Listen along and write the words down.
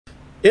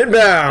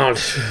Inbound.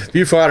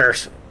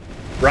 Viewfighters.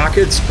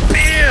 Rockets.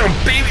 Bam,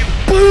 baby.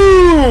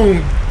 Boom.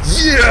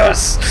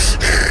 Yes.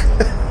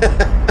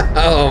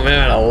 Oh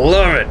man, I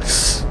love it.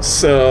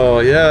 So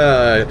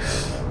yeah,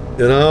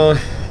 you know,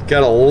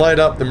 gotta light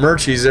up the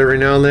Murchies every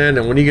now and then,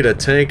 and when you get a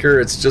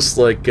tanker, it's just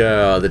like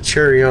the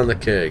cherry on the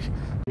cake.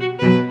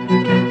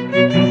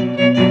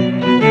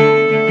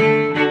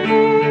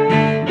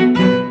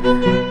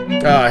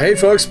 Hey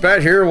folks,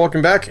 Pat here.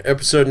 Welcome back.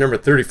 Episode number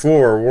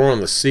 34, War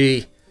on the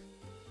Sea.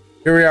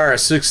 Here we are,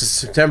 6th of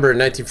September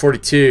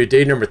 1942,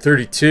 day number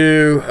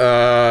 32,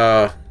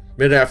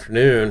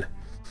 mid-afternoon.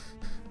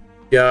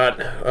 Got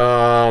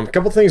a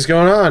couple things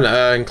going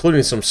on,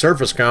 including some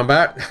surface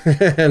combat,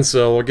 and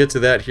so we'll get to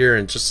that here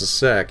in just a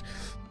sec.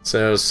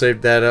 So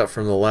saved that up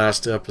from the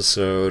last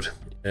episode,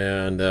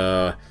 and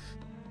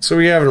so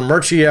we have a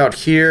Murchie out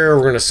here.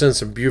 We're going to send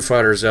some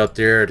Viewfighters out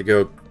there to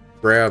go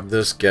grab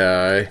this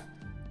guy.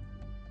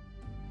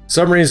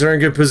 Submarines are in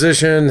good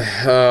position.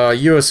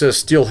 USS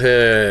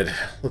Steelhead.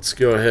 Let's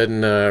go ahead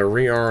and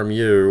rearm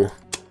you.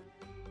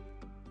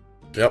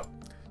 Yep.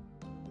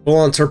 Full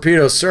on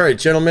torpedoes. Sorry,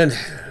 gentlemen.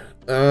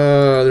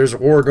 There's a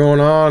war going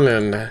on,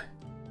 and I'm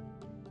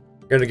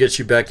gonna get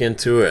you back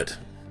into it.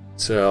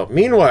 So,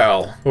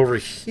 meanwhile, over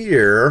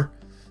here,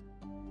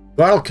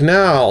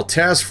 Guadalcanal,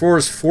 Task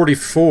Force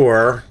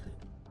 44,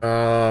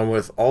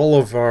 with all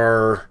of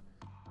our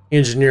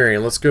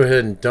engineering. Let's go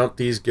ahead and dump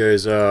these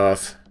guys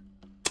off.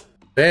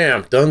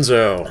 Bam,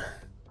 dunzo.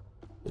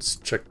 Let's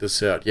check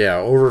this out. Yeah,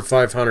 over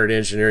 500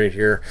 engineering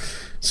here.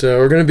 So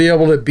we're going to be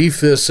able to beef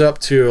this up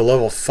to a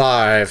level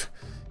 5.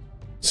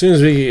 As soon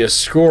as we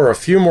score a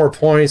few more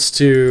points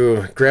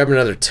to grab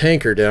another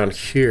tanker down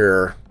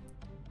here.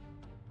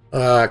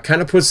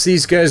 Kind of puts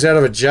these guys out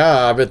of a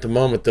job at the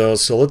moment though.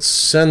 So let's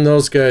send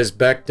those guys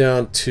back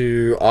down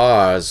to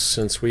Oz,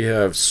 since we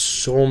have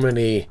so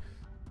many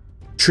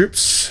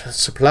troops,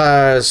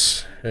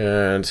 supplies,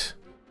 and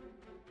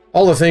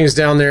all the things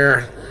down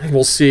there.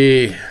 We'll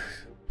see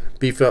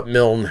beef up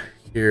Milne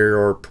here,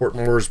 or Port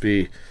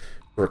Moresby,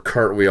 or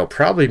Cartwheel.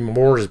 Probably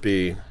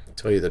Moresby, to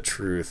tell you the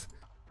truth.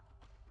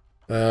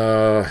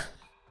 Yeah,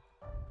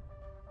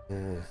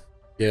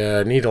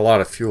 I need a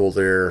lot of fuel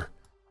there.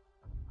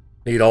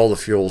 Need all the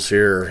fuels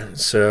here.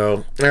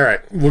 So,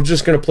 alright, we're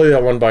just going to play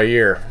that one by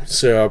ear.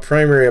 So,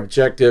 primary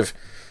objective,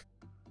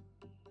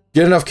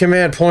 get enough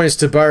command points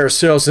to buy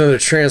ourselves another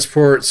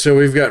transport. So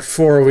we've got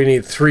 4, we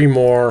need 3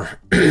 more.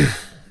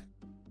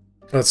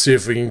 Let's see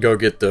if we can go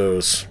get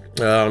those.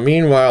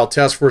 Meanwhile,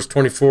 Task Force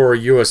 24,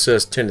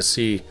 USS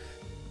Tennessee,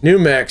 New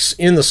Mex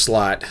in the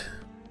slot.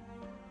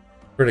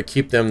 We're going to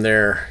keep them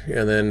there.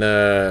 And then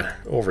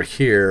over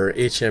here,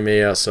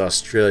 HMAS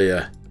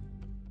Australia.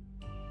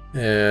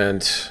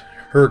 And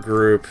her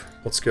group.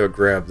 Let's go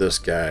grab this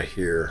guy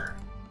here.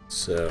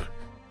 So,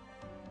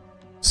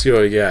 see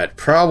what we got.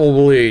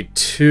 Probably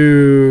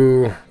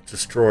 2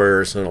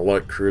 destroyers and a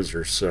light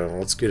cruiser. So,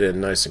 let's get in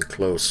nice and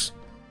close.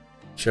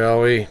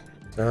 Shall we?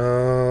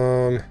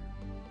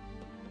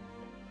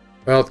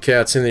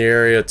 Wildcats in the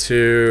area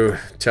too.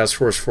 Task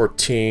Force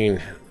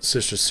 14,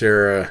 Sister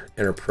Sarah,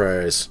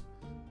 Enterprise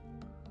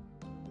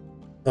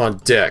on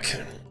deck.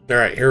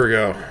 Alright, here we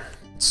go.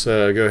 Let's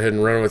go ahead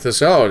and run with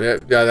this. Oh, yeah,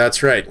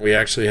 that's right. We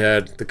actually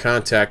had the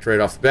contact right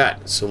off the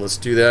bat. So let's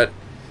do that.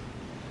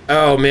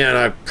 Oh man,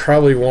 I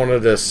probably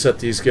wanted to set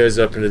these guys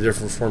up in a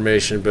different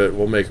formation, but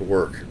we'll make it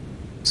work.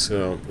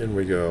 So, in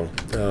we go.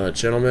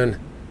 Gentlemen.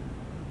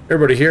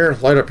 Everybody here,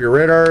 light up your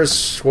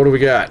radars. What do we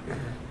got?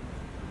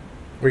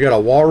 We got a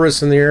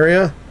walrus in the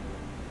area.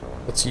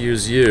 Let's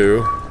use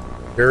you.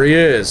 There he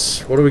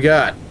is. What do we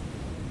got?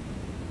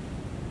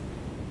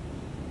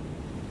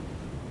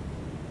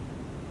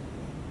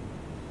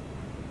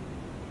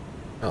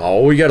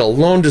 Oh, we got a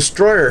lone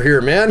destroyer here,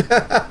 man.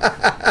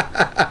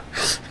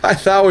 I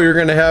thought we were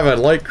going to have a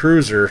light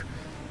cruiser.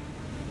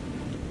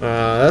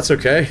 That's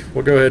okay.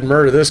 We'll go ahead and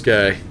murder this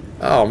guy.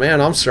 Oh,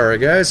 man, I'm sorry,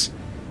 guys.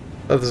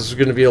 I thought this was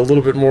going to be a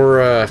little bit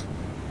more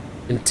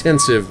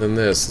intensive than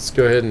this. Let's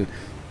go ahead and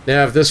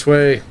nav this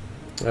way.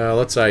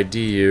 Let's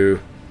ID you.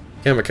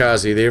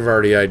 Kamikaze, they've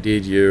already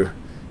ID'd you.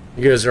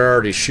 You guys are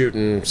already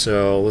shooting,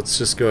 so let's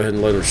just go ahead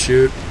and let them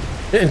shoot.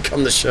 And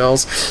come the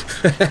shells.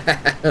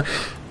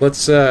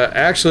 Let's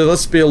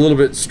be a little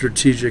bit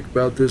strategic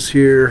about this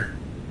here.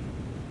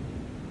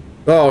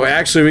 Oh,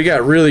 actually, we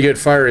got really good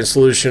firing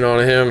solution on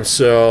him,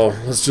 so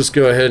let's just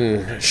go ahead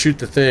and shoot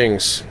the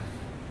things.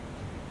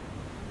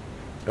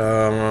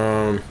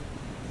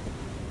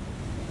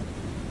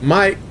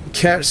 Might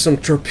catch some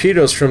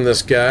torpedoes from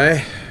this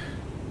guy.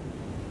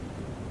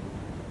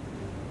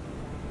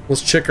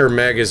 Let's check our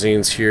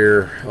magazines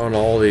here on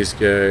all these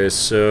guys.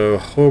 So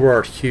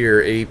Hobart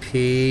here,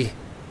 AP.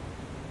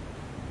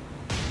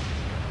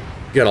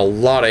 Got a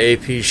lot of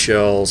AP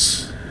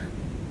shells.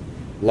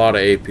 A lot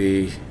of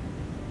AP.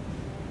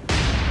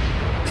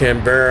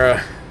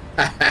 Canberra.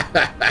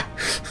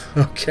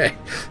 Okay.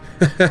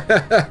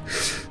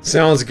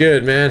 Sounds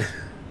good, man.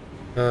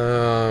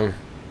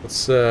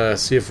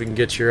 Let's see if we can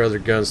get your other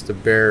guns to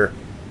bear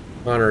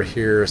on her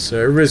here. So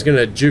everybody's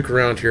gonna juke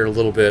around here a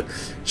little bit.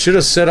 Should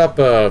have set up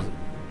a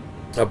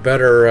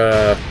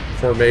better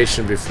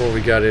formation before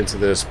we got into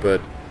this,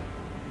 but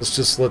let's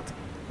just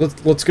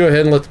let's go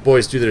ahead and let the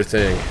boys do their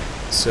thing.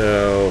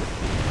 So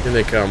here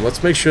they come.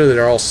 Let's make sure that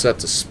they're all set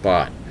to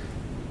spot.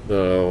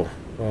 So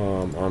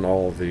on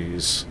all of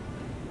these.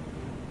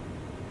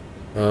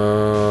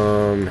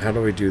 How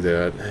do we do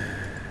that?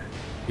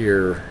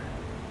 Here.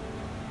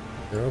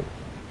 Nope.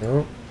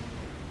 Nope.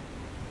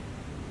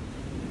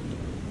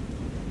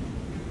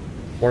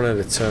 One at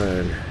a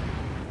time.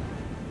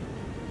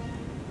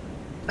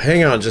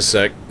 Hang on just a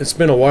sec. It's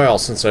been a while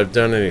since I've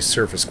done any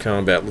surface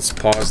combat. Let's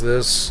pause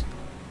this.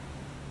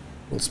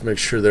 Let's make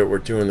sure that we're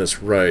doing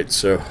this right.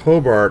 So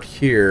Hobart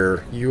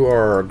here, you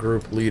are our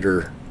group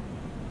leader.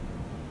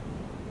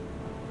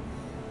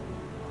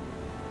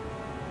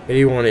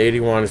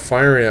 81,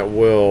 firing at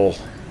will.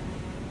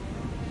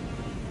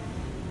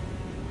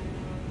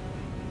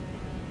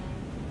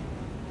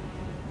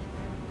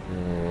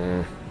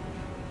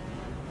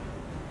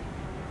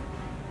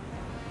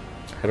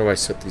 How do I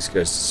set these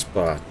guys to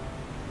spot?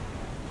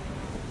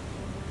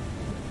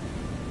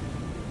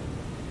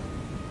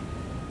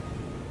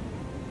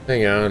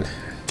 Hang on.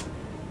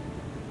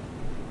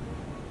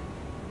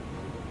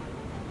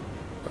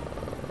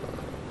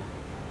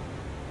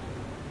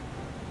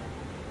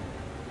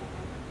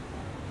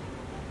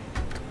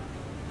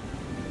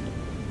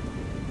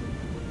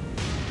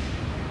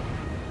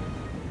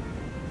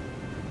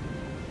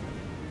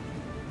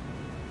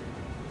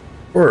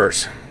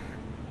 Orders.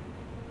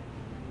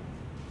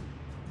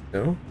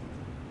 No?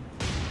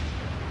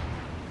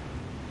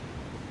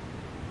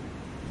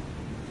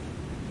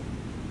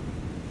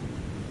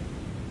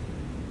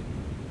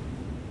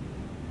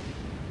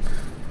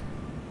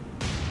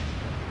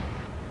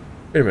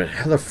 Wait a minute,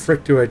 how the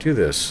frick do I do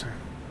this?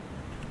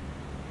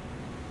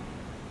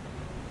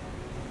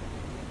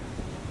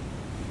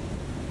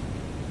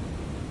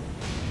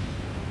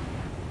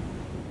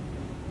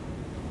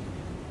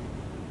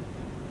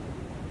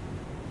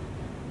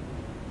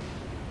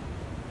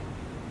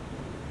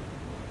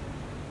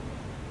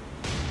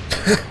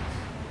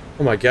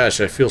 Oh my gosh,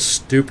 I feel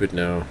stupid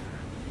now.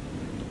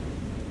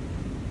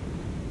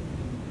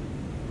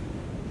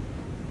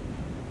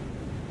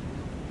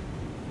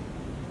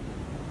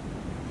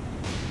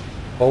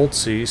 Hold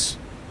cease.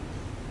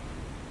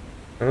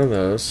 None of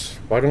those.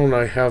 Why don't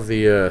I have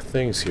the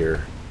things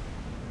here?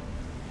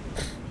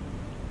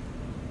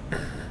 You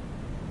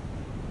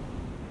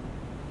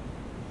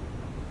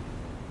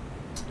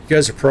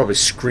guys are probably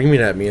screaming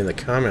at me in the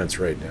comments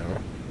right now.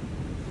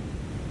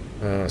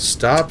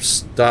 Stop,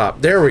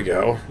 stop. There we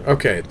go.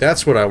 Okay,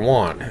 that's what I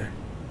want.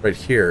 Right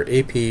here.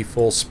 AP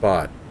full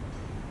spot.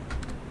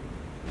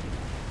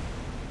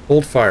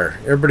 Hold fire.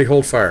 Everybody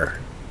hold fire.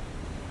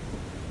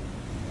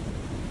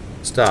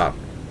 Stop.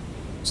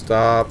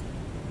 Stop.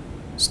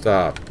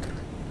 Stop.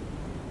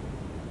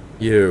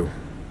 You.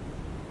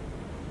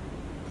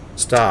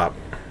 Stop.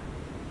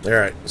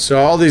 Alright, so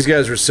all these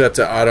guys were set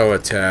to auto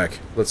attack.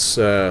 Let's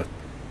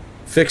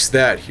fix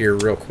that here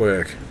real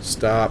quick.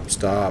 Stop,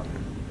 stop.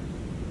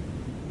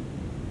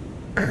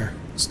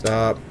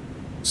 Stop.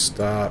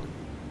 Stop.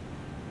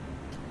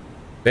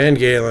 Van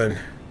Galen,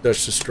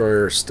 Dutch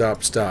Destroyer,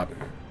 stop, stop.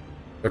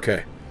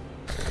 Okay.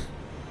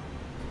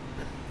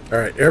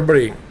 Alright,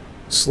 everybody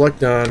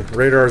select on,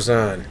 radar's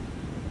on.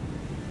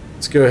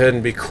 Let's go ahead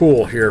and be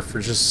cool here for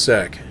just a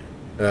sec.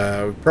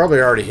 We probably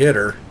already hit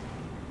her.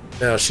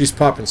 Now she's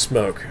popping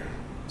smoke.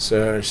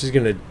 So she's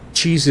gonna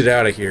cheese it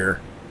out of here.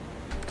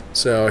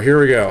 So here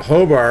we go.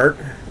 Hobart,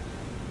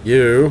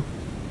 you.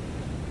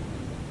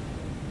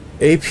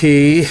 AP,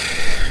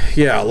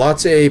 yeah,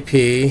 lots of AP.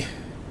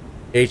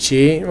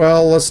 HE,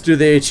 well, let's do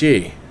the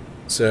HE.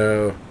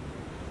 So,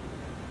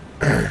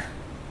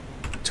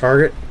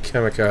 target,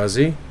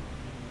 kamikaze,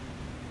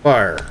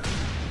 fire.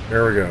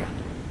 There we go.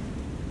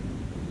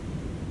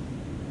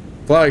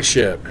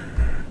 Flagship,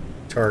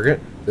 target,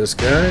 this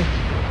guy.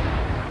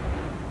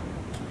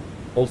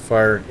 Hold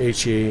fire,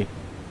 HE,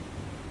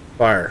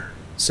 fire.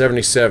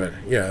 77,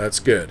 yeah,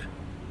 that's good.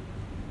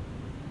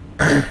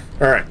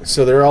 Alright,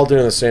 so they're all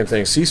doing the same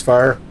thing.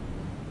 Ceasefire.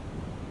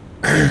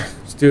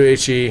 Let's do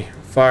HE.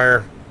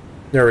 Fire.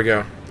 There we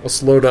go.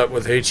 Let's load up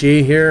with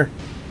HE here.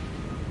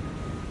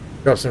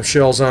 Drop some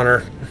shells on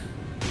her.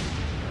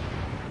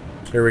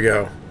 Here we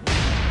go.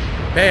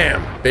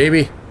 Bam!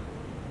 Baby.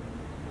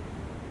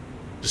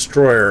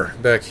 Destroyer.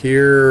 Back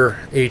here.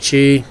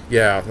 HE.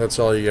 Yeah, that's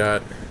all you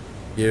got.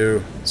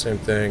 You. Same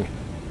thing.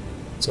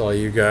 That's all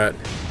you got.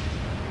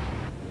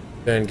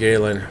 Van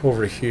Galen.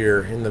 Over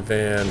here in the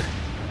van.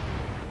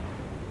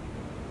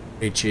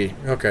 HE.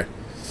 Okay.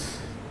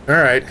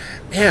 Alright.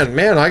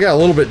 Man, I got a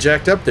little bit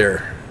jacked up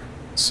there.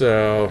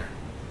 So...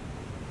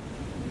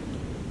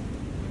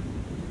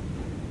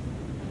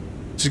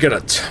 she's got a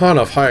ton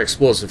of high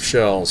explosive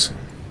shells.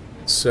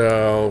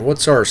 So,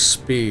 what's our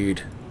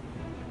speed?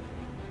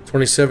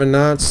 27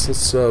 knots?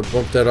 Let's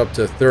bump that up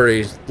to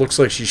 30. Looks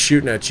like she's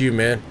shooting at you,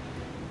 man.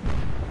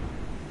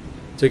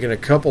 Taking a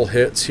couple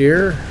hits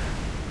here.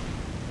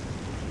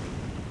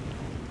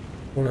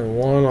 1 and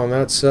 1 on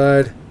that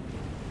side.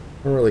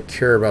 I don't really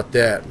care about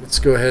that. Let's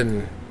go ahead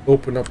and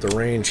open up the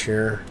range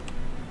here.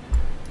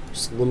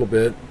 Just a little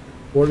bit.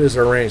 What is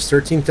our range?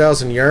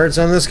 13,000 yards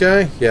on this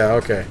guy? Yeah,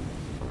 okay.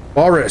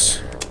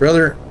 Walrus,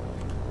 brother,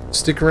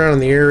 stick around in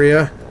the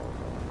area.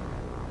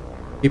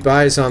 Keep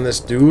eyes on this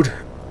dude.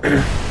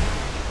 Let's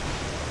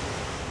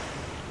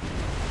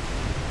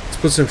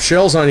put some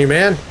shells on you,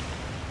 man.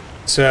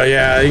 So,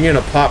 yeah, you're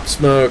gonna pop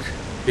smoke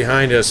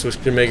behind us,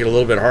 which can make it a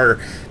little bit harder.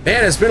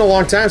 Man, it's been a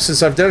long time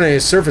since I've done any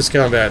surface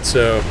combat,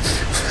 so...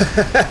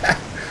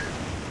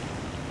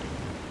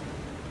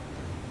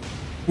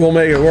 we'll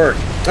make it work.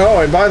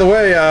 Oh, and by the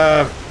way,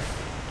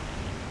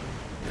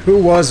 who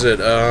was it?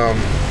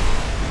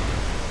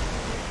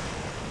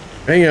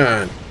 Hang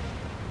on.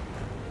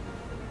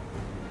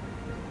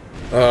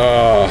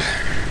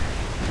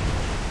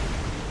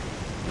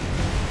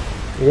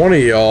 One of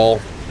y'all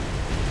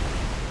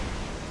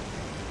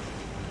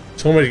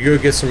told me to go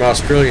get some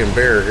Australian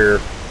bear here.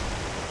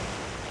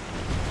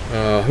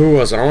 Who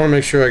was it? I want to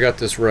make sure I got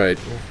this right.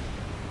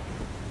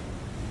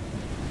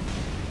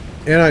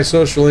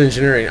 Anti-social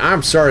engineering.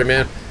 I'm sorry,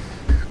 man.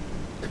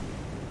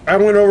 I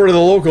went over to the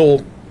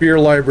local beer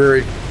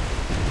library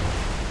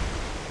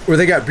where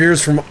they got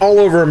beers from all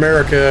over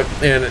America,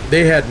 and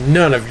they had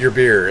none of your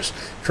beers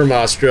from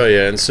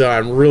Australia, and so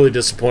I'm really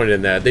disappointed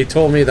in that. They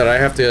told me that I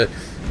have to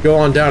go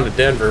on down to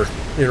Denver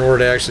in order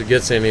to actually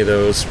get any of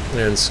those,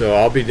 and so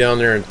I'll be down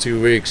there in 2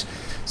 weeks.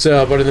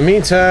 So, but in the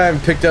meantime,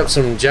 picked up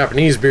some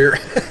Japanese beer.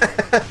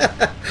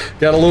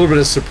 Got a little bit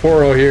of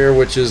Sapporo here,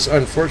 which is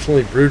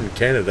unfortunately brewed in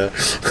Canada.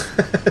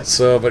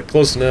 So, but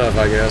close enough,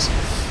 I guess.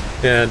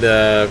 And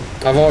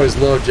I've always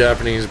loved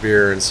Japanese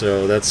beer, and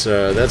so that's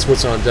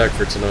what's on deck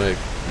for tonight.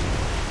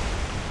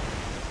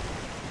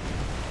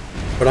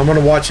 But I'm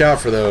gonna watch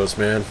out for those,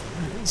 man.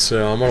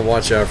 So I'm gonna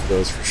watch out for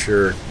those for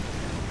sure.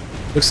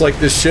 Looks like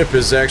this ship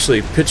is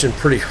actually pitching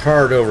pretty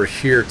hard over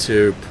here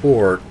to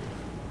port.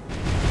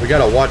 We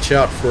gotta watch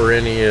out for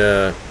any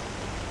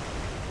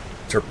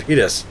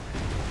torpedoes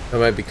that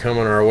might be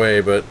coming our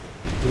way, but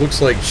it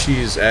looks like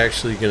she's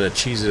actually gonna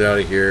cheese it out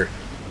of here.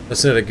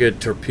 That's not a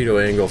good torpedo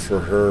angle for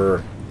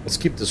her. Let's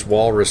keep this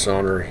walrus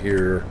on her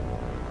here.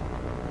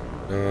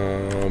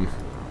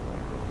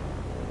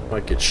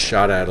 Might get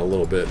shot at a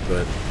little bit,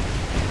 but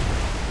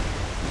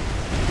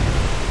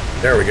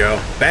there we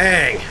go.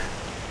 Bang!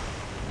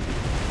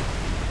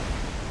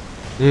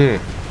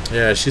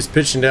 Yeah, she's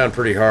pitching down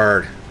pretty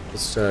hard.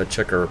 Let's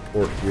check our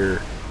report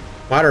here.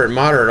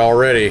 Moderate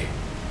already.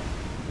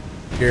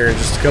 Here in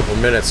just a couple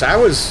minutes. I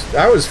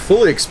was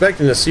fully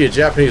expecting to see a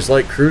Japanese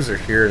light cruiser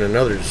here and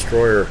another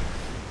destroyer.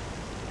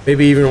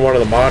 Maybe even one of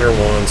the modern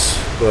ones,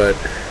 but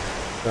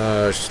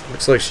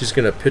looks like she's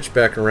gonna pitch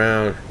back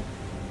around,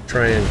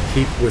 try and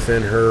keep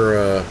within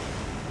her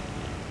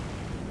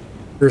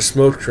her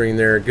smoke screen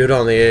there. Good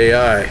on the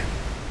AI,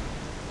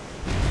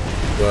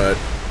 but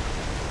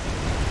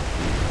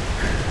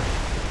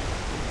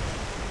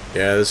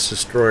yeah, this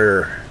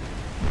destroyer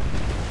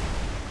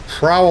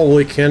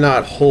probably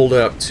cannot hold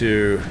up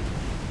to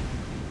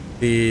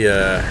the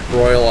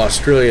Royal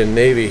Australian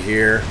Navy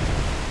here,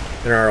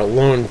 and our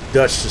lone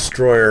Dutch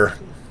destroyer,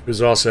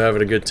 who's also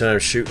having a good time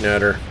shooting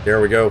at her.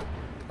 There we go.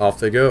 Off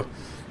they go.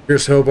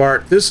 Here's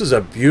Hobart. This is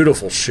a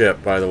beautiful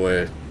ship, by the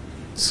way.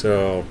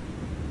 So,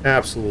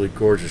 absolutely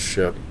gorgeous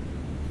ship.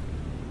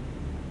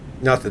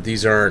 Not that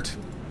these aren't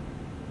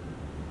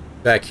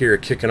back here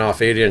kicking off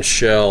 8-inch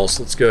shells.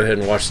 Let's go ahead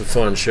and watch the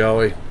fun, shall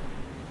we?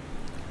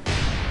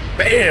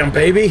 Bam,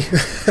 baby!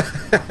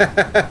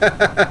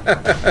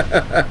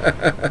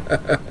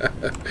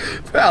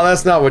 Well,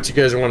 that's not what you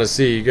guys want to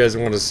see. You guys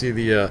want to see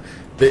the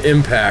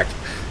impact.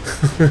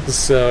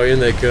 So in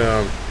they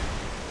come.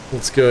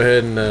 Let's go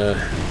ahead and I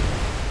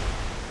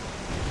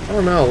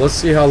don't know. Let's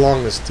see how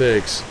long this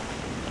takes.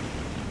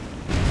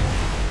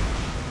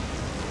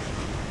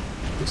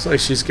 Looks like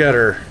she's got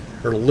her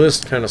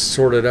list kind of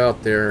sorted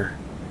out there.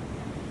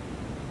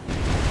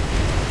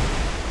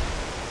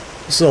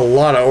 This is a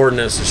lot of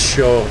ordnance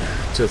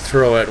to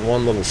throw at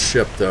one little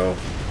ship, though.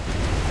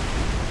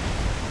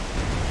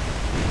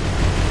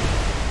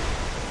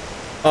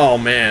 Oh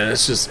man,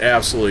 it's just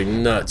absolutely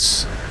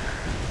nuts.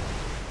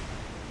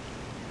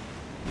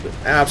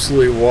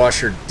 Absolutely wash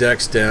her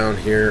decks down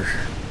here.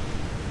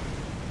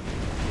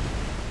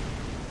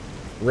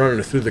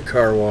 Running through the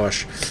car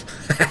wash.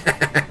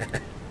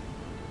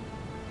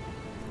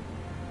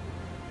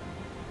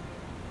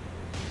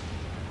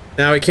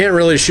 Now, we can't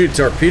really shoot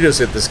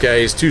torpedoes at this guy.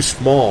 He's too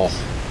small.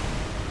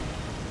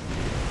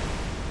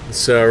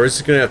 So we're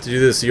just going to have to do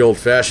this the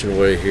old-fashioned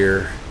way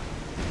here.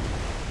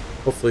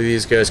 Hopefully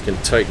these guys can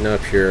tighten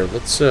up here.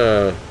 Let's,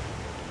 looks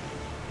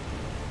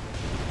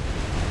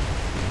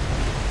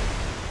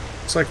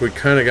like we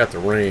kind of got the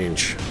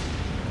range.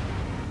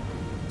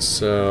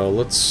 So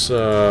let's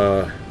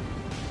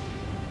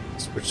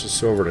switch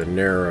this over to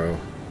narrow.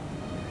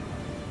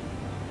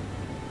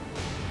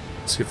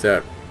 See if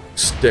that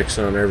sticks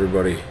on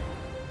everybody.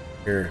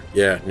 Here,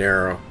 yeah,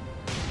 narrow.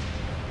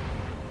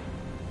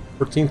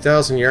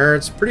 14,000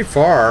 yards, pretty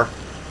far,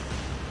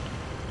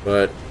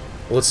 but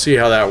Let's see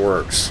how that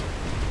works.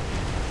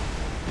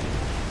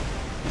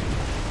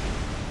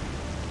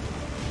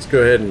 Let's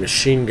go ahead and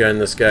machine gun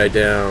this guy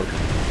down.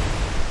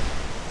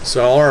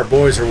 So all our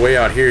boys are way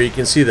out here. You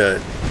can see the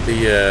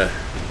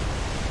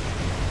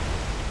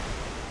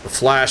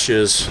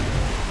flashes.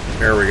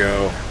 There we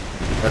go.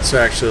 That's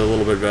actually a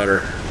little bit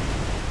better.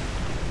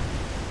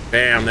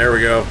 Bam, there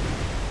we go.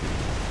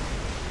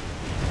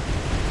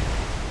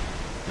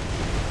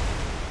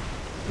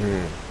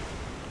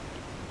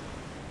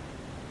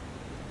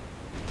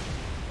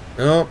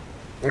 No,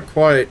 not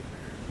quite.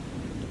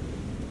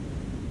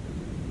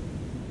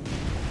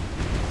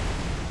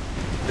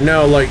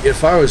 No, like,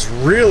 if I was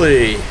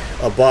really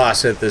a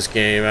boss at this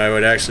game, I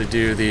would actually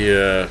do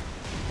the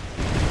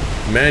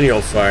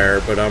manual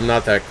fire, but I'm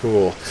not that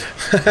cool.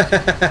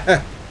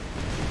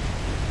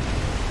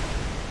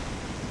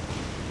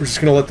 We're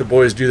just gonna let the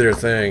boys do their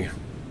thing.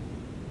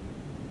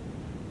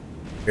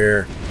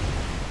 Here.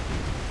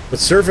 But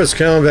surface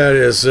combat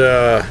is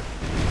a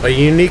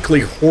uniquely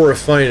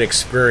horrifying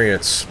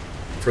experience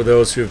for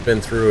those who've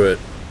been through it.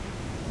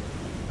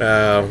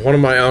 One of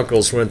my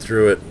uncles went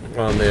through it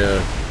on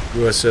the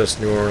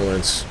USS New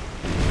Orleans.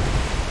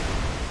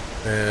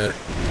 And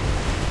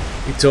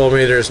he told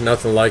me there's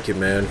nothing like it,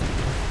 man.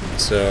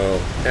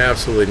 So,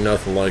 absolutely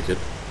nothing like it.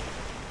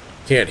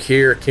 Can't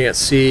hear, can't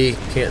see,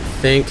 can't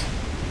think.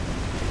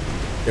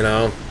 You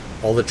know,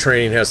 all the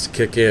training has to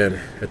kick in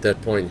at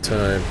that point in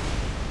time.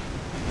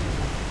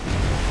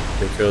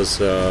 Because,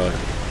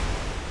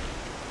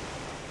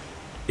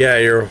 yeah,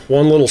 you're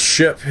one little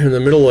ship in the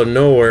middle of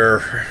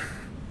nowhere.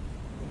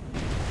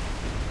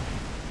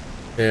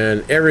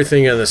 And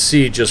everything on the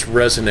sea just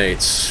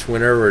resonates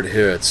whenever it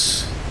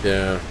hits.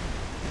 Yeah.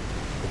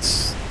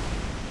 It's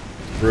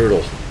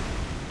brutal.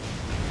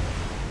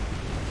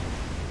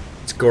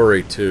 It's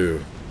gory,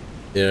 too.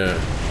 Yeah.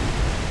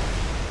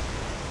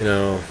 You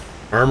know,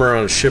 armor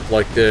on a ship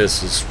like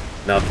this is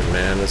nothing,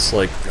 man. It's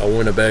like a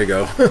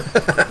Winnebago.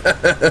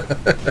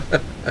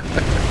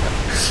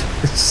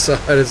 So,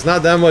 and it's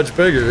not that much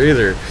bigger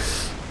either,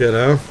 you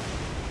know?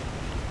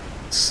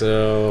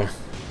 So,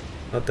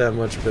 not that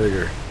much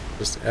bigger.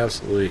 Just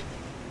absolutely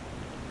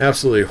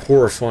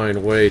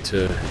horrifying way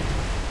to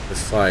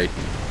fight.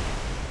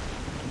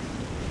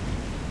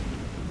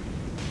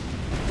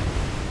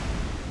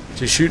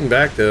 She's shooting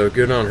back though,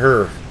 good on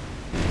her.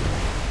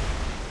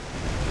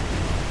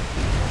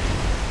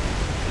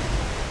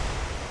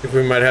 I think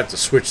we might have to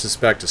switch this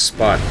back to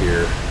Spot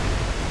here.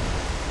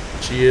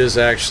 She is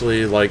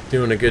actually like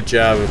doing a good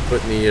job of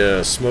putting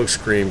the smoke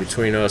screen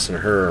between us and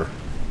her.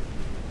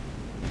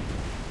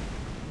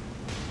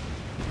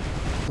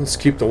 Let's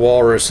keep the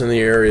walrus in the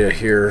area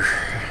here.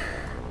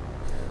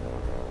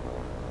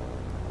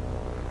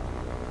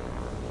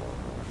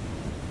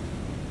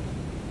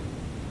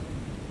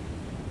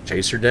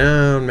 Chase her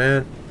down,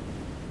 man.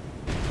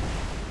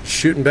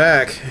 Shooting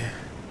back.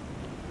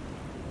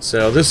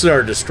 So this is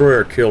our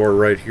destroyer killer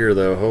right here,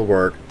 though,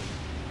 Hobart.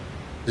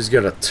 He's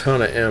got a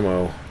ton of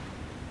ammo.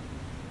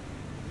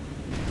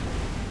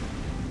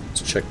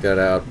 Let's check that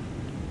out.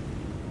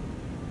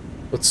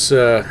 Let's,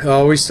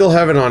 oh, we still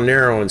have it on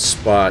narrow and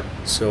Spot,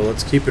 so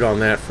let's keep it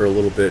on that for a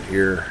little bit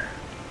here.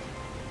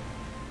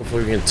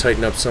 Hopefully we can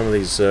tighten up some of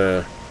these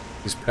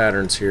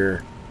patterns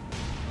here.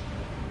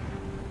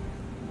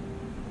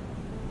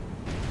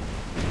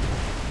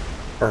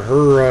 Are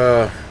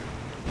her,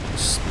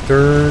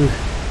 stern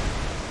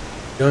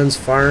guns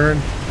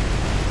firing?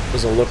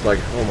 Doesn't look like,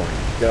 oh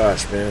my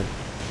gosh, man.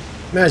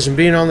 Imagine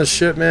being on the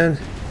ship, man.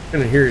 You're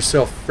gonna hear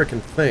yourself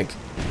frickin' think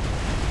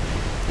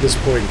at this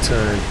point in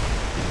time.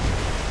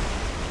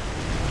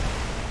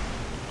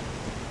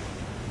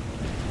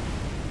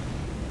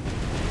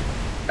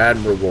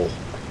 Admirable,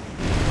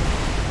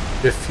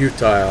 if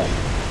futile.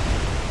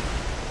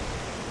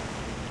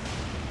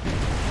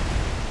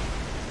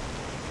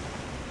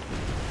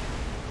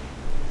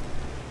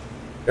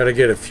 Gotta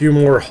get a few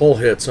more hull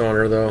hits on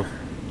her, though.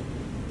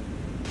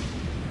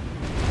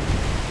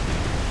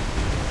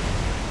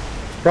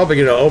 Probably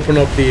gonna open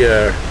up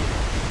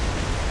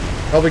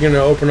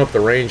the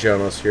range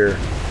on us here.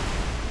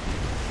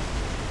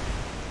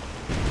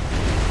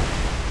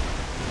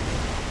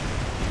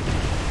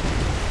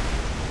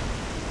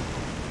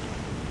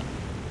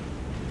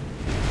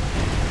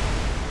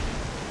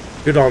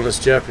 Good on this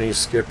Japanese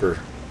skipper.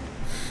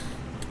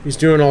 He's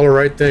doing all the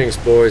right things,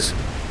 boys.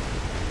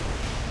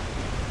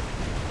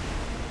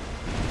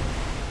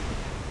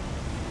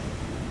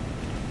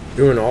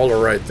 Doing all the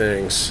right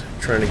things.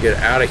 Trying to get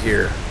out of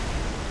here.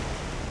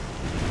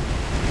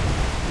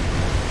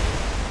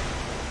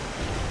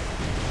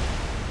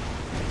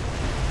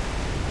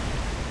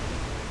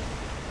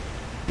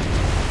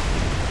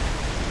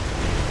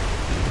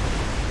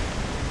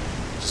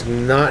 Just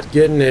not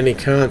getting any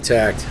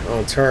contact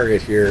on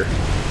target here.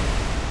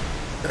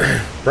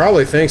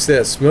 Probably thanks to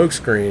that smoke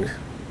screen.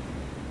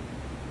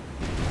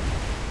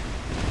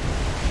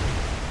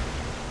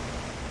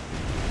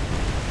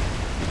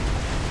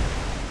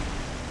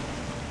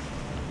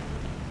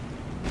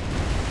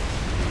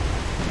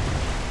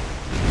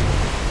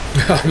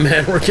 Oh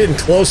man, we're getting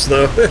close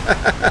though.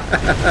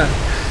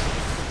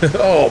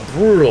 Oh,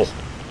 brutal.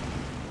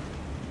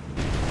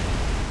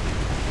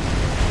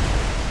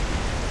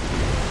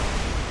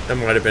 That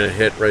might have been a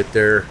hit right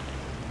there.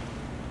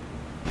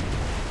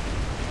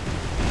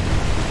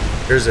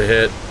 Here's a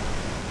hit.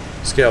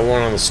 He's got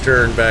one on the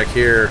stern back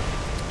here.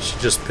 She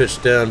just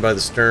pitched down by the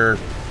stern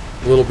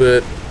a little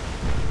bit.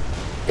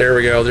 There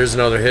we go. There's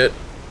another hit.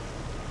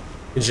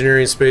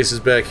 Engineering space is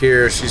back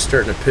here. She's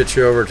starting to pitch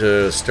over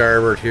to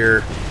starboard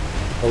here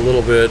a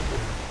little bit.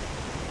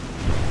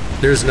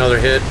 There's another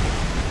hit.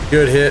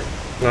 Good hit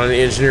on the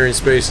engineering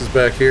spaces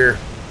back here.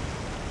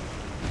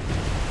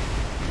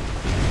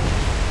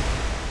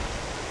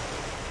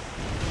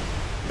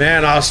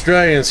 Man,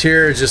 Australians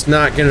here are just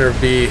not going to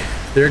be...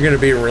 They're going to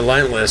be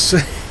relentless.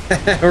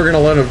 We're going to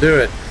let them do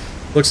it.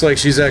 Looks like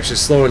she's actually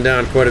slowing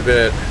down quite a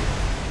bit.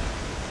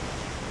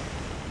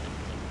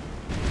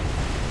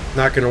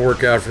 Not going to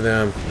work out for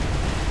them.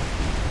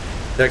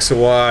 Deck's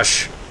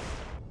awash.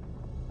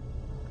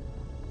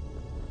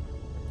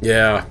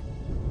 Yeah.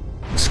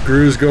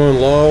 Screws going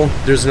low.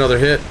 There's another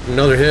hit.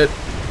 Another hit.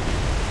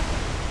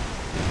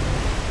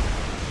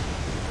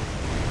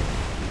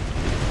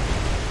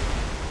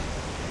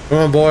 Come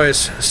on,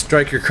 boys.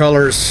 Strike your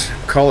colors.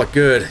 Call it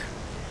good.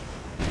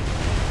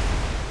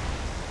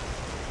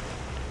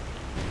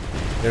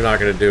 They're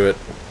not going to do it.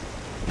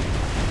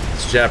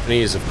 It's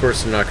Japanese. Of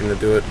course they're not going to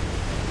do it.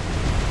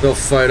 They'll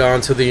fight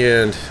on to the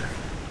end.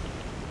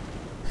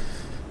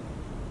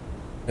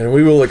 And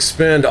we will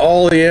expend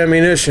all the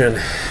ammunition.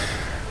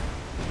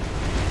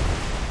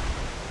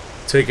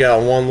 Take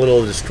out one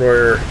little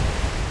destroyer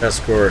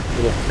escort.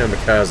 Little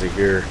kamikaze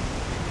here.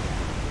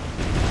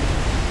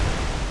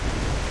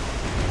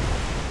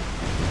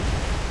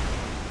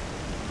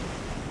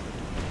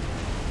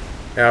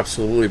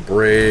 Absolutely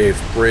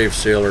brave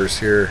sailors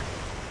here.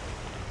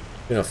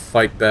 Gonna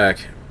fight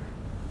back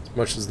as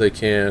much as they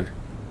can.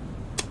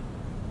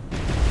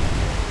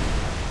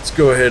 Let's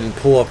go ahead and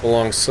pull up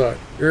alongside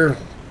here.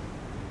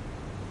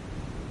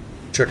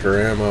 Check our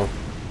ammo.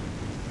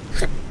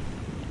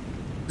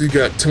 We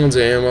got tons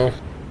of ammo.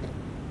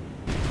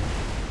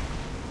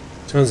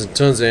 Tons and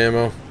tons of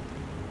ammo. How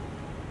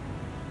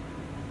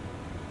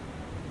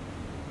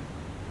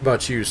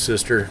about you,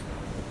 sister?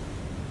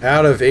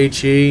 Out of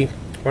HE.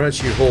 Why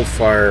don't you hold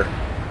fire?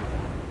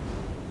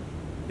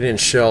 Getting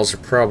shells are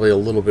probably a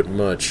little bit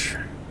much.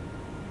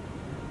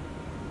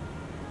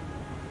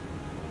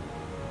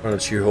 Why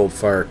don't you hold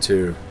fire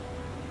too?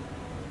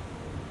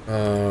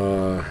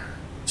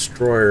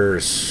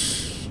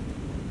 Destroyers.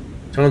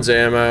 Tons of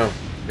ammo.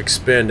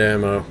 Expend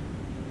ammo.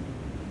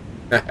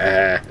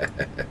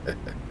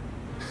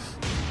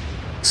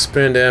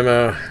 Expend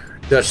ammo.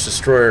 Dutch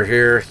destroyer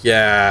here.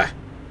 Yeah.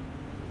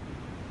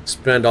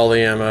 Spend all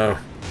the ammo.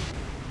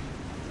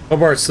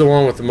 Hobart's the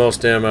one with the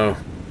most ammo.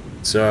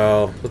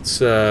 So, let's,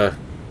 how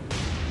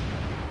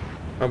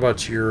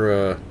about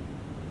your,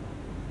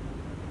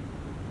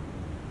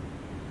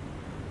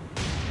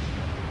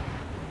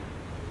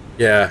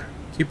 yeah,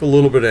 keep a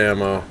little bit of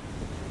ammo.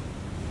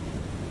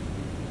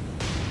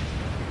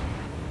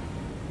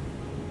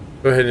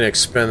 Go ahead and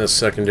expend the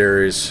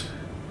secondaries.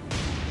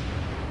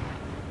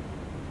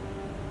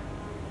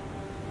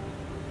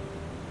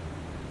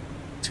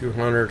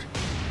 $200.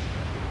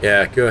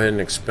 Yeah, go ahead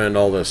and expend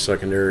all the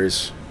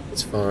secondaries.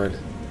 That's fine.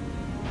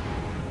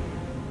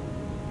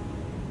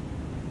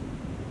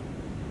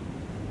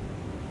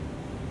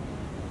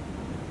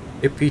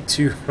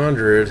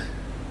 AP200.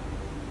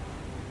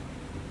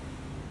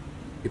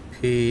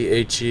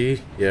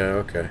 APHE. Yeah,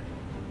 okay.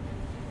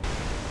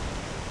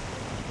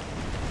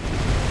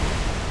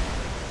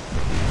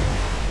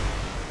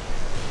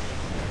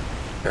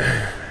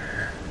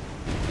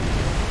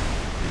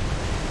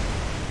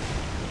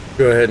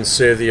 Go ahead and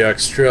save the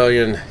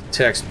Australian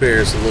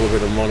taxpayers a little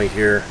bit of money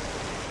here.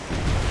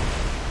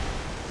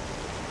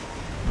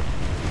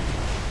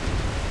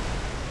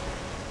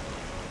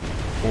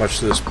 Watch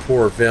this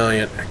poor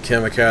valiant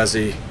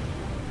kamikaze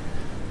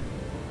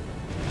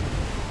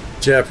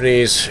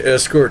Japanese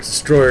escort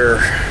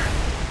destroyer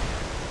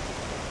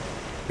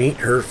meet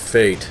her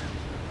fate.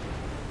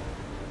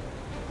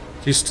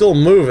 She's still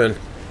moving.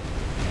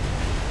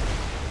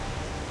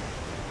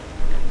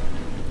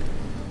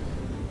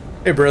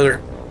 Hey,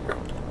 brother.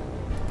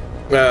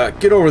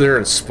 Get over there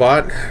and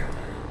spot.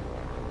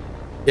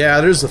 Yeah,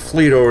 there's the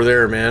fleet over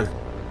there, man.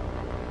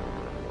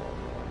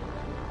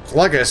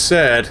 Like I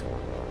said,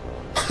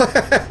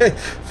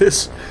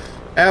 this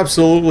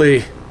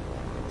absolutely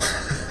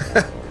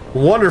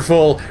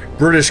wonderful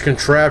British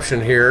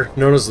contraption here,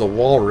 known as the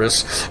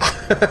Walrus.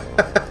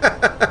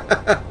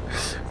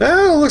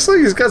 Well, looks like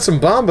he's got some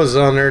bombas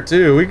on there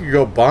too. We could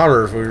go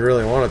bomber if we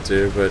really wanted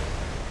to, but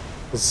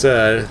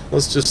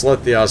let's just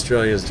let the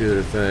Australians do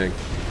their thing.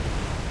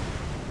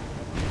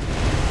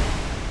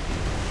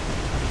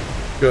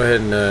 Go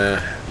ahead and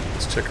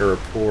let's check our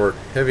report.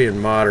 Heavy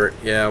and moderate.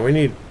 Yeah, we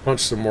need to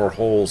punch some more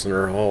holes in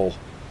our hull.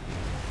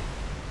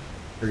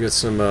 Or get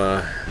some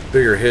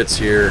bigger hits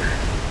here.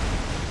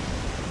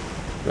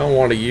 Don't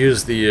want to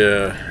use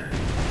the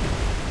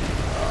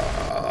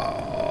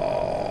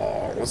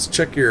let's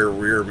check your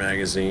rear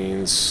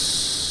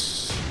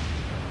magazines.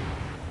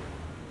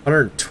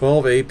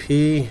 112 AP,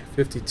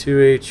 52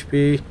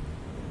 HP.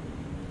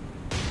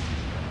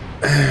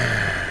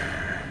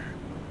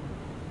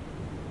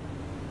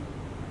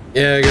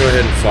 Yeah, go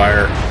ahead and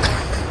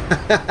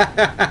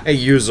fire.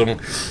 Use them.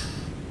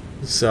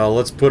 So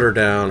let's put her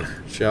down,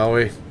 shall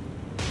we?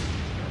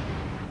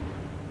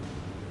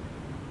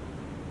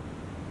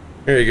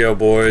 Here you go,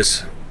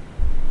 boys.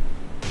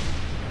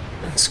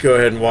 Let's go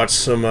ahead and watch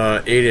some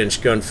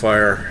 8-inch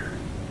gunfire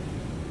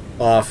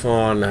off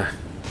on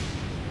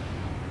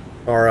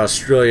our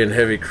Australian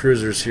heavy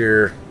cruisers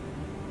here.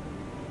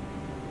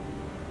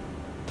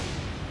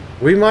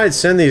 We might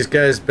send these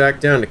guys back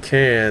down to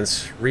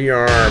Cairns,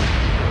 rearm,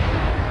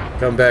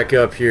 come back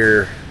up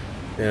here,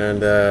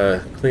 and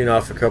clean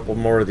off a couple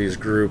more of these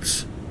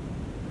groups.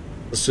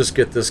 Let's just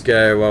get this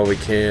guy while we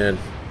can.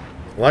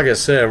 Like I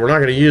said, we're not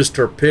going to use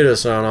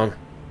torpedoes on him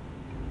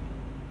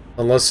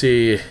unless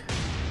we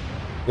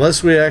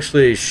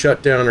actually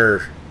shut down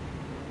her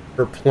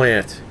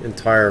plant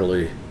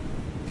entirely.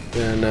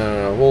 Then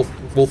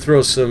we'll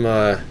throw some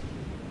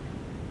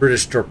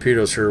British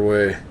torpedoes her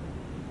way.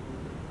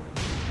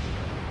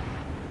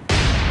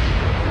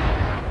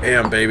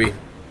 Damn, baby.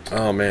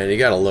 Oh man, you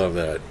gotta love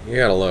that. You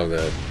gotta love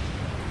that.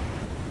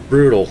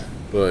 Brutal,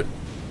 but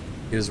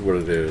here's what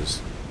it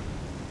is.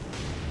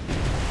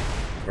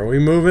 Are we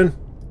moving?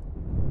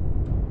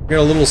 We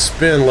got a little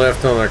spin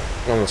left on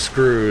the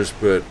screws,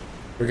 but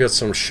we got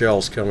some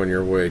shells coming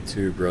your way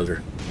too,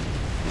 brother.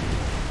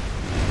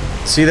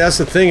 See, that's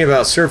the thing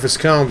about surface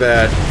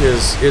combat,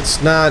 is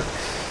it's not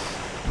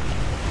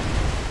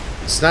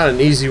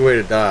an easy way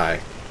to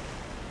die.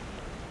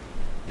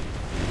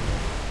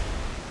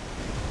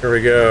 Here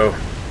we go.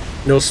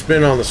 No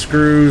spin on the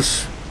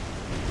screws.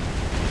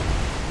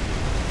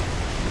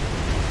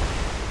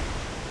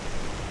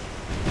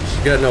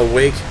 She's got no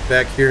wake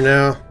back here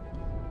now.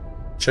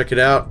 Check it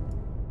out.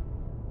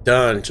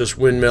 Done. Just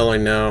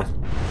windmilling now.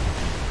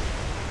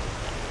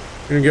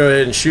 I'm gonna go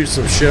ahead and shoot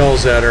some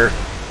shells at her.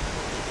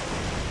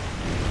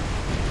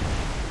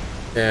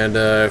 And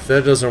if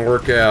that doesn't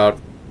work out,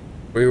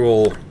 we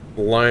will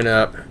line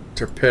up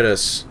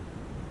torpedoes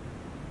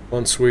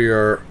once we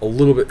are a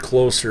little bit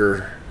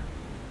closer.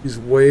 He's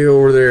way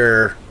over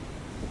there.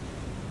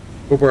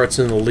 Paaat's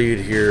in the lead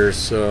here,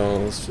 so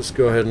let's just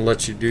go ahead and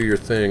let you do your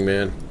thing,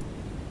 man.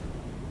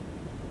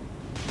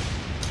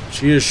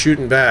 She is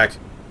shooting back.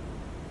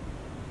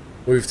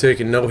 We've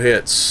taken no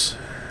hits.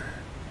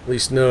 At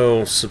least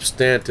no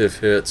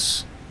substantive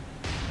hits.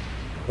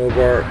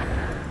 Paaat.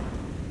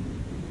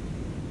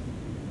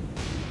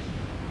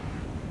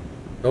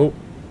 Nope.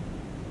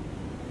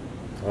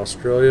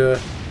 Australia.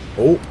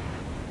 Oh.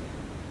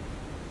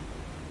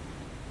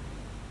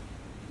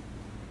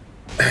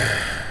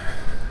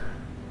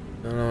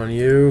 None on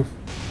you.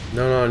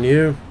 None on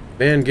you.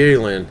 Van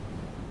Galen.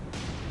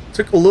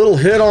 Took a little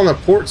hit on the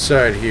port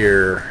side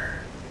here.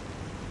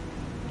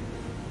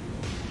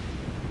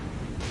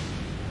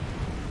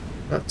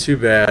 Not too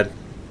bad.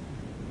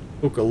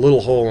 Poke a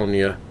little hole in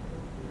you.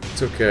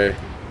 It's okay.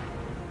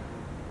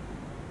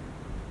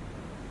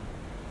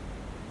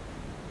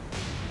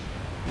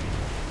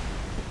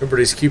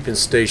 Everybody's keeping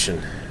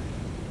station.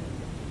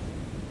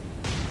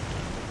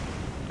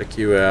 Check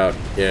you out.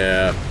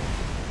 Yeah.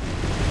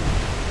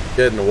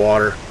 Dead in the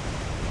water.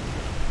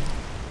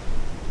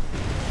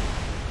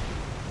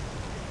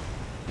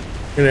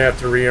 Gonna have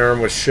to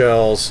rearm with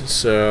shells,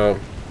 so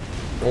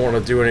don't want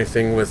to do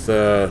anything with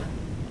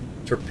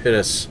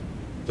torpedoes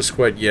just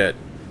quite yet.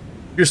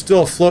 If you're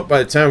still afloat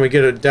by the time we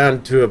get it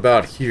down to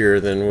about here,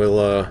 then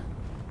we'll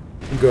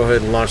go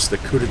ahead and launch the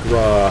coup de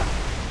grace,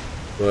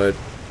 but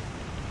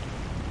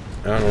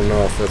I don't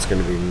know if that's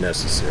going to be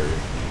necessary.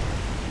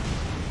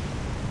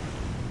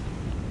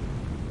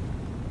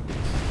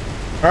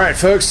 Alright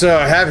folks,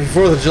 happy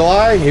 4th of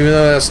July, even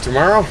though that's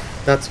tomorrow,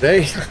 not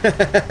today.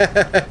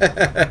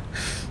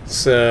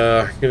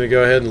 So, I'm going to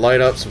go ahead and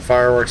light up some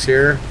fireworks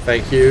here.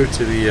 Thank you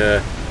to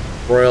the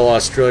Royal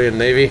Australian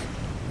Navy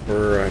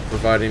for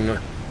providing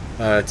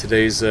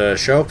today's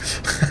show.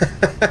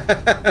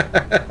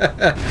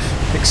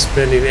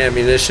 Expending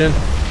ammunition.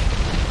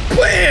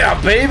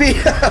 Bam, baby!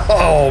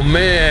 Oh,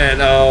 man.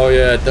 Oh,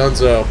 yeah,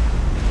 dunzo.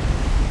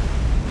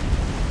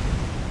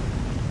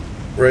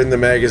 Right in the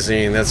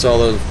magazine. That's all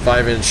those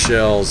 5-inch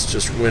shells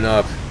just went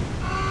up.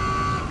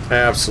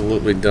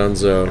 Absolutely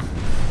dunzo.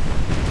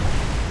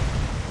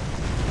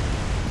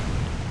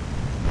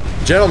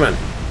 Gentlemen.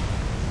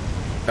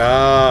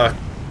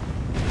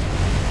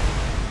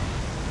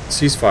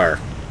 Ceasefire.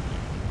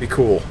 Be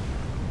cool.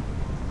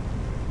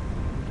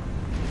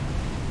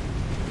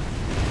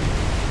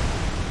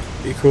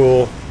 Be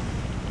cool.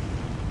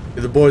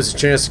 Give the boys a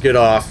chance to get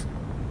off.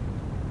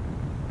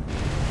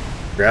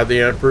 Grab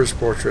the Emperor's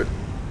portrait.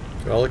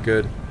 Call it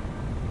good.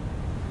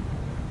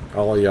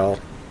 All of y'all.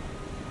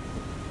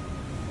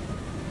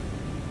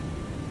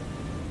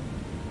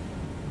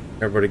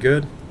 Everybody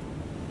good?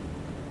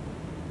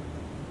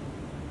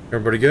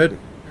 Everybody good?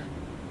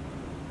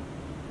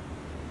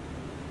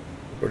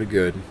 Everybody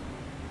good.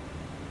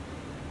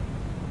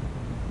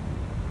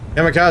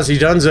 Kamikaze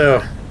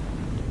Dunzo.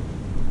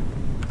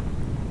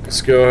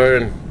 Let's go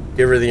ahead and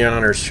give her the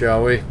honors,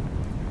 shall we?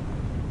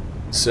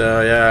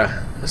 So,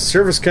 yeah.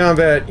 Surface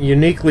combat,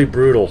 uniquely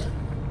brutal.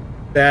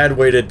 Bad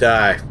way to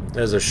die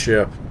as a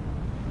ship.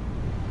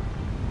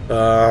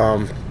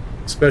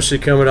 Especially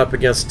coming up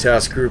against a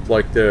task group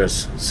like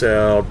this.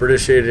 So,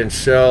 British 8-inch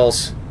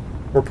shells,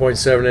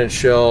 4.7-inch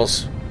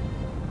shells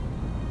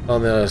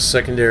on the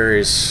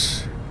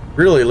secondaries.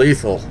 Really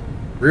lethal.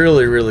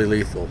 Really, really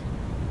lethal.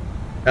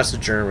 That's the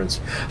Germans.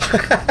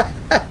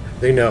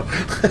 They know.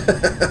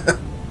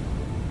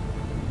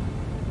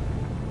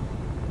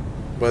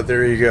 But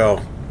there you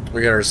go.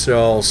 We got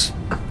ourselves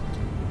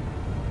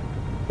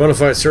bona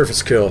fide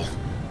surface kill.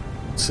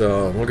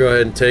 So we'll go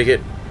ahead and take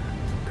it.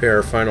 Pay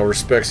our final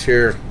respects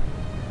here.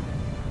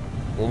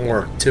 One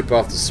more tip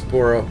off the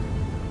Sapporo.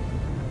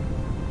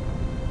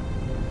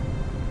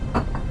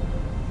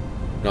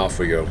 And off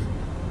we go.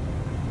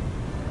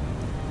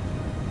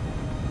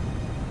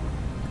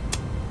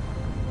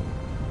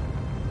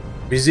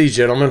 BZ,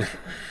 gentlemen.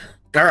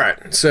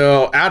 Alright,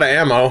 so out of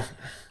ammo.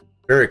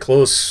 Very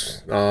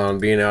close on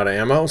being out of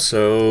ammo.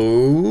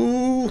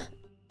 So,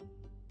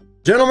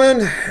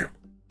 gentlemen,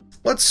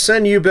 let's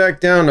send you back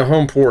down to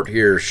home port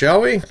here, shall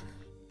we?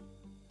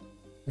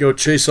 Go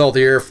chase all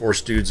the Air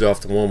Force dudes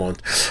off the Woman.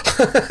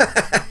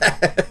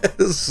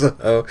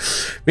 So,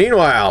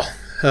 meanwhile,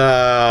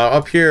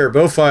 up here,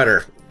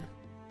 Beaufighter.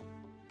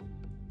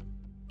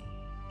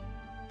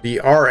 The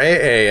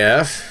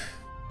RAAF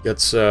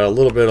gets a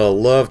little bit of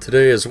love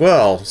today as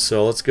well,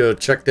 so let's go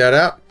check that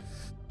out.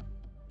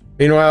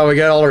 Meanwhile, we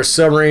got all our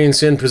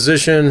submarines in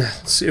position.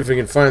 Let's see if we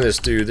can find this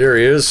dude. There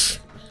he is.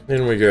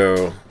 In we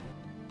go.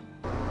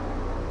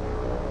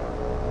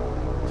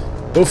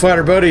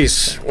 Beaufighter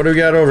buddies, what do we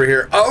got over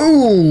here?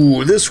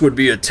 Oh, this would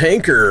be a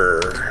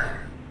tanker.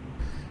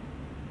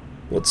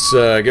 Let's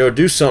go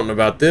do something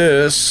about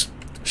this,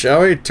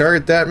 shall we?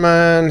 Target that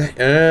mine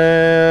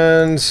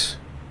and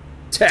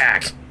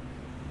attack.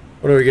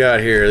 What do we got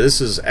here? This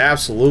is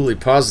absolutely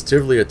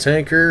positively a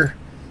tanker.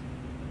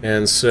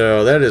 And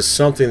so that is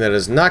something that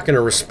is not going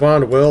to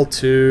respond well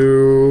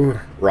to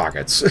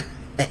rockets.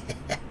 What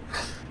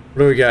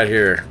do we got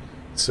here?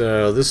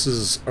 So this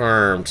is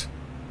armed.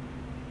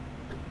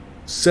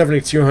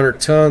 7,200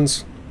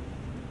 tons.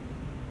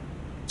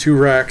 2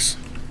 racks.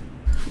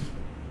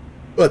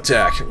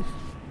 Attack.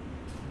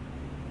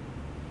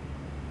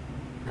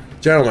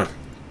 Gentlemen.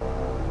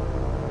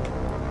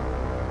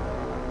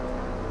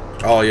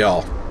 All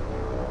y'all.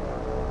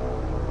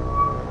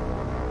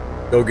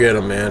 Go get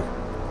him, man.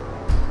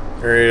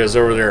 There he is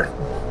over there.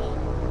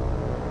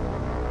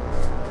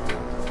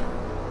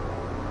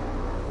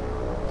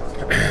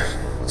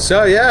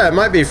 So yeah, it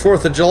might be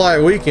 4th of July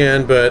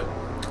weekend, but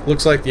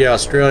looks like the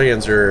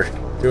Australians are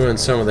doing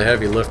some of the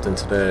heavy lifting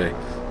today.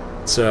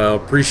 So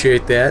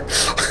appreciate that.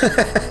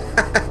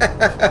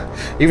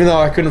 Even though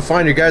I couldn't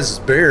find your guys'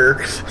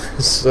 bear.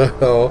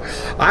 So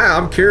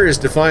I'm curious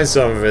to find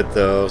some of it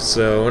though.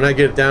 So when I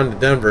get down to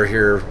Denver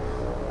here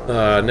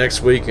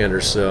next weekend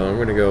or so, I'm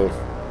gonna go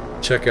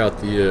check out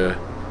the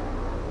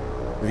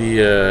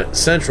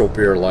Central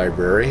Beer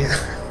Library.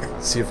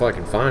 See if I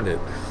can find it.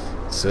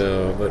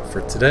 So, but for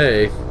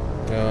today,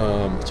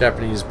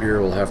 Japanese beer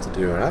will have to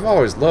do. And I've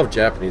always loved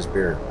Japanese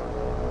beer.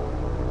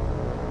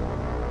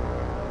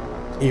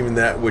 Even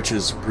that which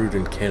is brewed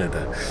in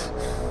Canada.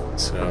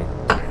 So,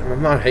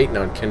 I'm not hating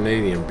on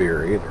Canadian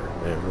beer either.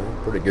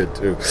 Man, pretty good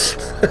too.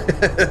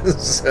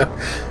 So,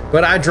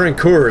 but I drink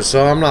Coors,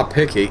 so I'm not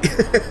picky.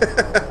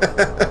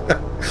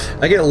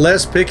 I get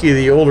less picky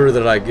the older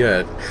that I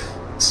get.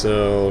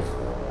 So,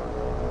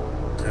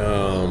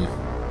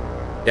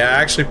 yeah,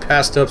 I actually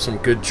passed up some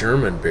good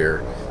German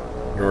beer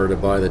in order to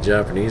buy the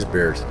Japanese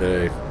beer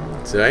today.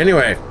 So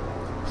anyway,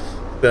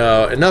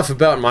 enough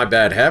about my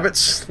bad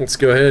habits. Let's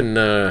go ahead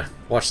and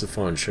watch the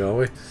fun, shall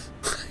we?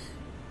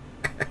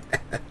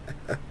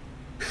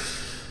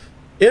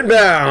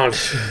 Inbound!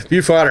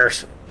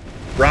 Viewfighters.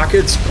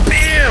 Rockets.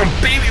 Bam!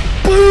 Baby!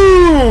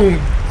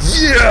 Boom!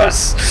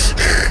 Yes!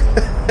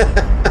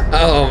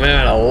 Oh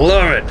man, I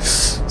love it!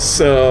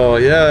 So,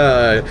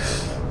 yeah,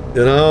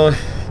 you know,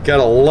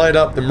 gotta light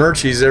up the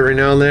Murchies every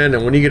now and then,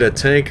 and when you get a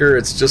tanker,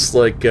 it's just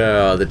like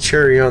the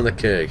cherry on the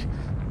cake.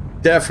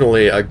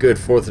 Definitely a good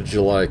 4th of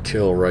July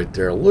kill right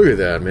there. Look at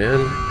that, man.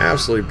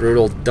 Absolutely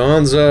brutal.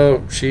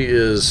 Donzo, she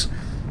is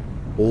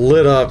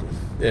lit up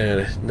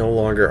and no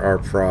longer our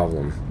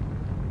problem.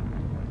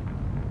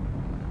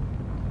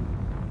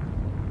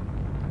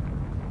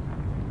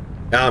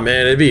 Ah,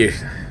 man, it'd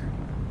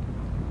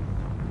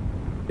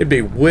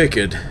be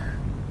wicked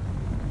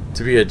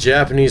to be a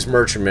Japanese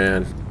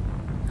merchantman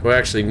who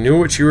actually knew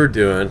what you were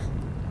doing,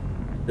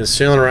 been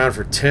sailing around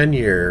for 10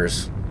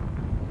 years,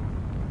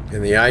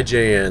 and the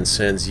IJN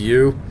sends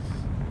you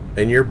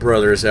and your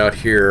brothers out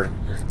here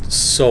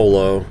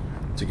solo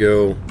to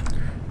go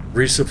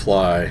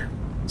resupply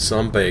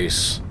some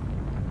base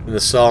in the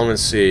Solomon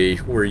Sea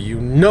where you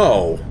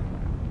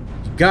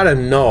gotta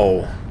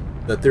know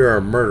that there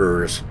are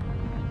murderers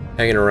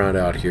hanging around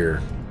out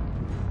here.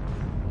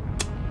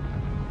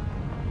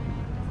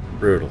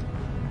 Brutal.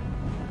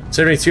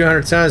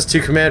 7,200 tons,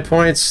 2 command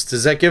points.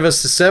 Does that give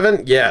us the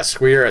 7? Yes,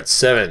 we are at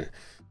 7.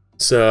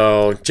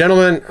 So,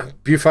 gentlemen,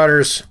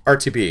 Viewfighters,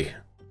 RTB.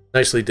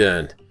 Nicely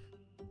done.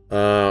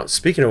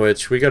 Speaking of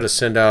which, we got to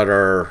send out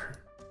our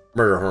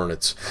murder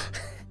hornets.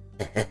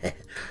 Guess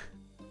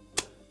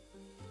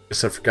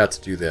I forgot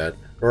to do that.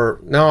 Or,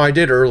 no, I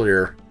did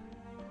earlier.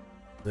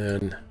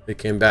 Then they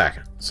came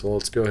back. So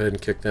let's go ahead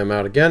and kick them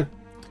out again.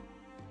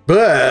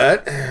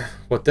 But,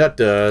 what that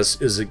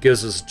does is it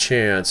gives us a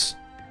chance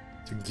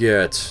to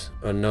get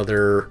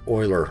another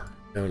oiler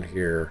down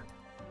here.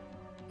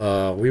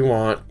 We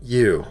want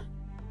you.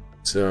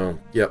 So,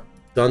 yep.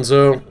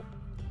 Dunzo.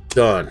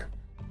 Done.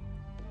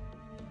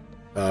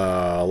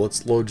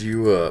 Let's load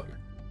you up.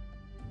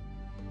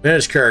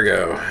 Managed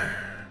cargo.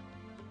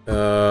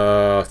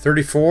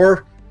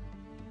 34.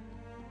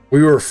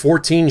 We were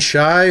 14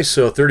 shy,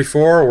 so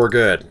 34, we're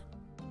good.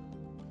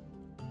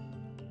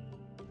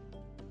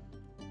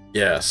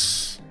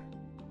 Yes.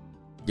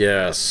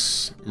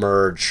 Yes.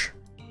 Merge.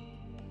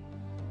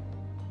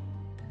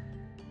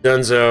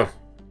 Dunzo.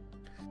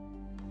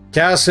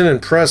 Casson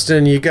and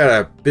Preston, you got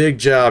a big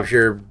job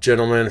here,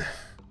 gentlemen.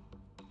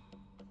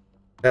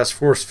 Task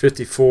Force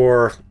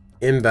 54,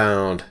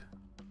 inbound.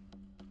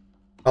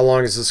 How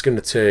long is this going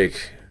to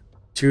take?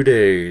 2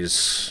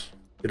 days.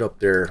 Get up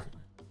there.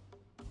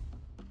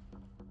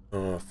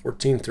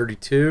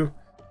 1432.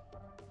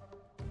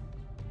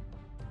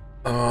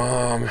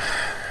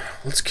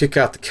 Let's kick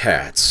out the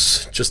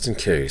cats, just in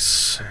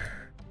case.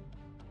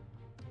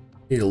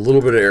 Need a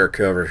little bit of air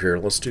cover here.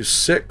 Let's do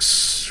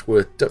 6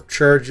 with depth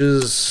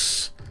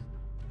charges.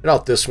 Get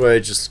out this way,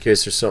 just in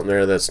case there's something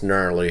there that's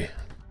gnarly.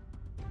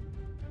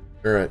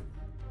 Alright.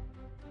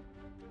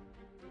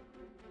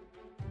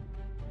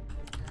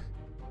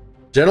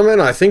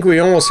 Gentlemen, I think we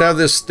almost have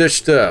this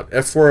stitched up.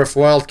 F4F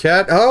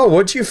Wildcat. Oh,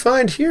 what'd you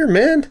find here,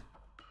 man?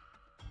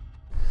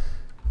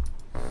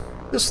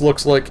 This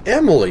looks like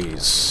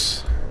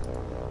Emily's.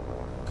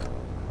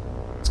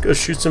 Let's go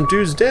shoot some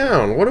dudes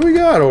down. What do we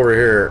got over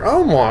here?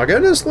 Oh my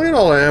goodness, look at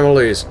all the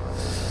Emily's.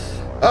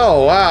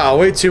 Oh wow,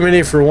 way too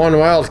many for one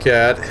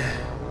Wildcat.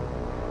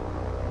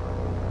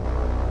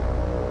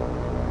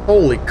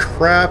 Holy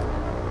crap.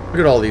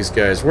 Look at all these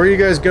guys. Where are you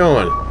guys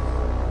going?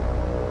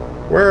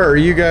 Where are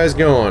you guys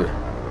going?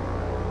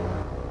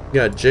 You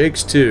got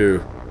Jake's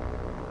too.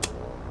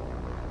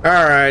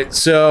 Alright,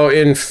 so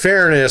in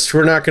fairness,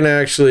 we're not going to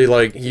actually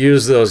like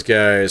use those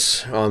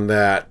guys on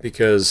that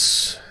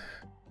because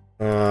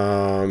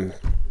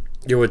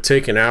it would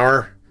take an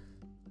hour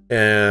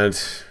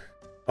and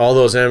all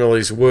those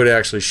Emily's would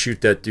actually shoot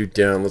that dude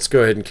down. Let's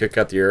go ahead and kick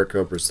out the air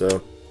cobras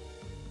though.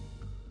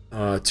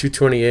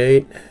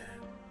 228.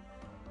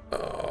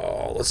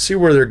 Oh, let's see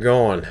where they're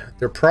going.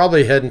 They're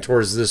probably heading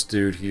towards this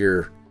dude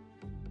here.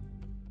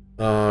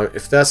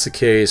 If that's the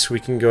case, we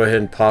can go ahead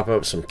and pop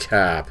up some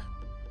cap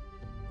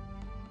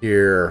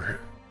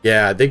here.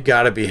 Yeah, they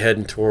gotta be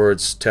heading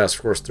towards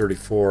Task Force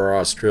 34,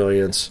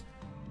 Australians.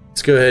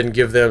 Let's go ahead and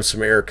give them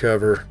some air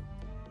cover.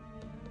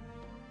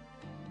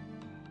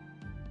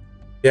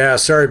 Yeah,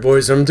 sorry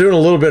boys, I'm doing a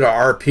little bit of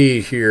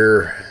RP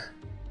here.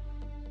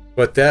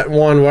 But that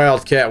one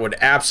Wildcat would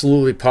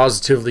absolutely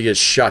positively get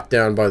shot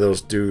down by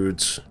those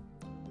dudes.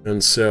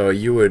 And so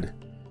you would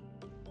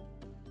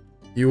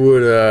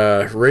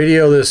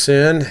radio this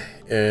in,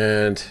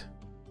 and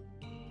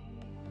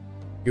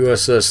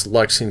USS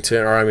Lexington,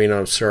 or I mean,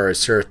 I'm sorry,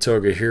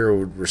 Saratoga here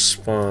would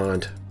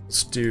respond.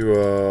 Let's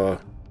do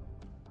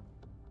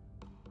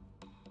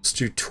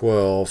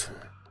 12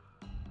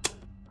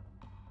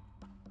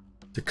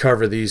 to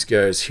cover these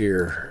guys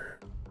here.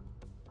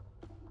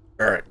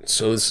 Alright,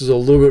 so this is a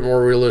little bit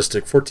more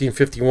realistic.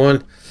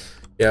 1451.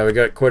 Yeah, we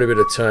got quite a bit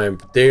of time.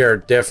 But they are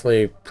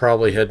definitely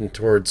probably heading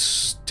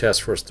towards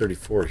Task Force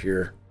 34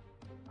 here.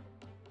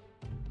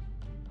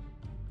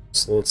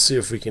 So let's see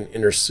if we can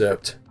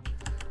intercept.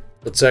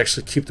 Let's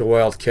actually keep the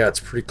Wildcats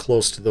pretty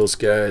close to those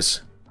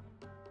guys,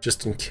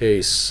 just in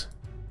case.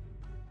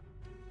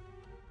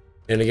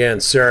 And again,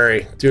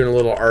 sorry, doing a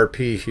little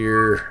RP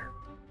here.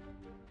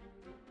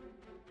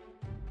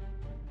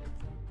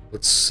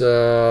 Let's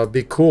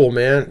be cool,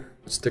 man.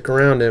 Stick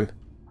around him.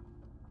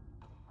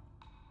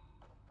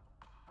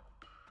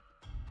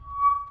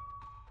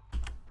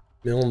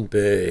 Milne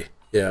Bay.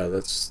 Yeah,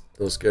 that's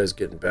those guys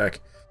getting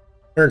back.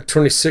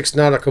 126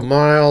 nautical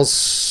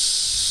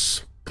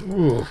miles.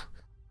 Ooh.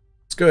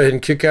 Let's go ahead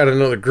and kick out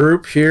another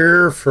group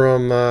here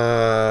from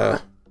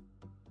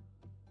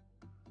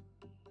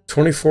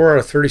 24 out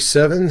of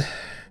 37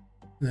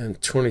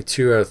 and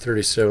 22 out of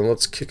 37.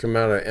 Let's kick them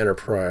out of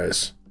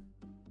Enterprise.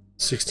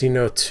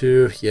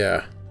 1602.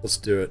 Yeah, let's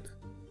do it.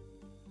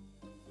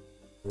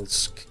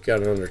 Let's kick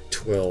out another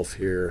 12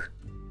 here.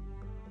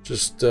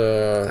 Just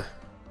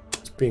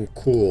being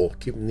cool,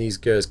 keeping these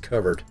guys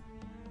covered.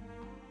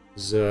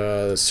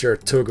 The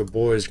Saratoga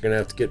boys are gonna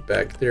have to get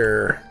back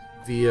there.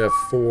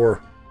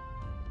 VF4.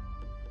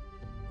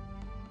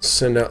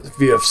 Send out the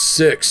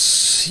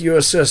VF6.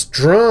 USS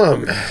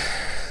Drum.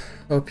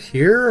 Up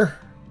here.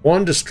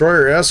 1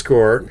 destroyer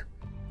escort.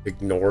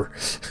 Ignore.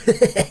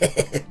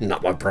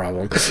 Not my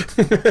problem.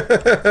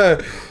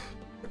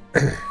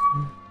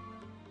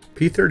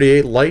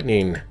 P-38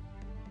 Lightning.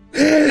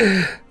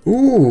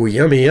 Ooh,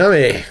 yummy,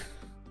 yummy.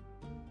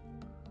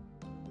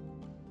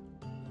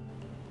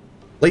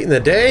 Late in the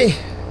day?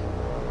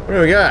 What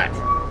do we got?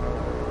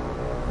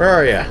 Where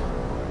are ya?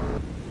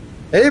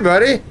 Hey,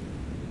 buddy.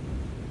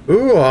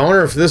 Ooh, I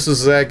wonder if this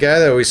is that guy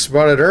that we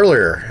spotted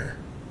earlier.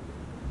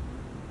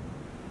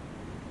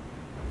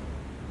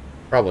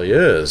 Probably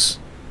is.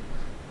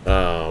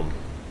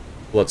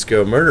 Let's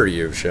go murder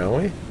you, shall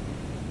we?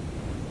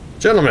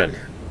 Gentlemen.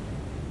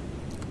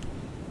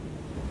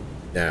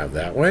 Now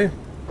that way.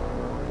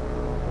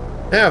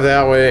 Now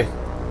that way.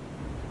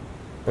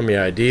 Let me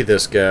ID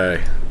this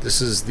guy.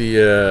 This is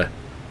the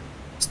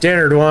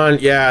standard one.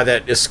 Yeah,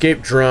 that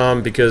escape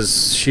drum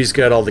because she's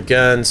got all the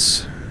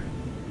guns.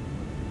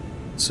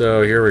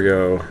 So here we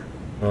go.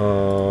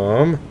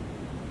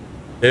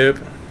 Nope.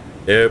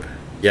 Nope.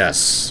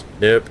 Yes.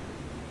 Nope.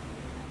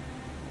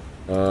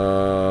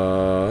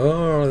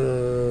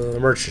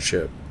 Merchant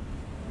ship.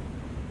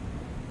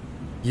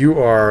 You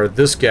are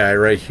this guy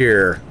right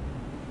here.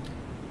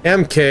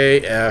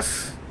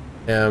 MKFMK.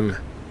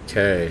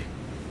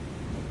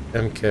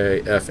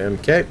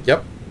 MKFMK.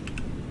 Yep.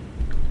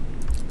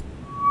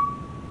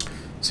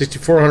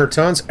 6,400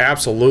 tons?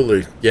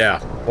 Absolutely.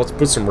 Yeah. Let's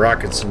put some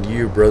rockets in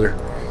you, brother.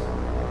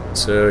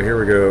 So here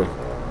we go.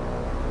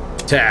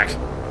 Attack.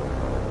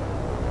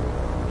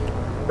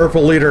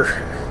 Purple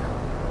leader.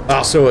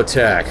 Also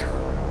attack.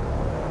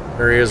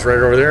 There he is right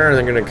over there, and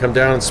they're going to come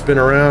down and spin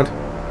around.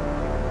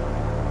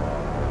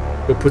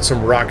 Go put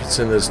some rockets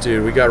in this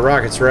dude. We got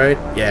rockets, right?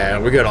 Yeah,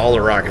 we got all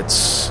the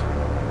rockets.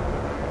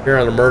 Here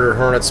on the Murder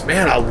Hornets.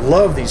 Man, I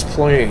love these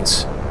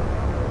planes.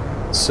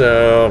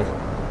 So,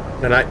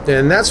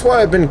 and that's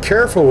why I've been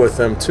careful with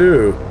them,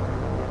 too.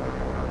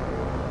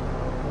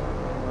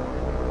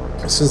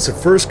 Since the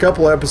first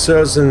couple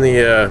episodes in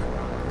the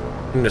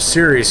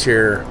series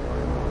here,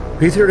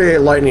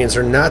 P-38 Lightnings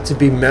are not to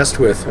be messed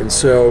with, and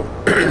so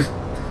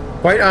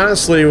quite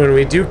honestly, when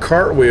we do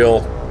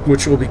Cartwheel,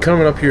 which will be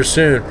coming up here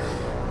soon,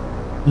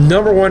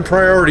 #1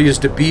 priority is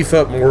to beef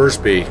up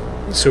Moresby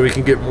so we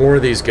can get more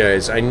of these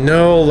guys. I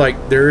know,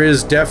 like, there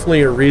is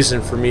definitely a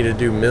reason for me to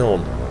do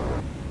Milne,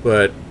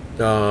 but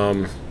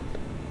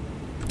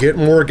get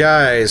more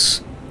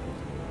guys,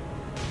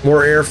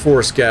 more Air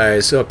Force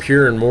guys up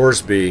here in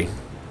Moresby,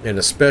 and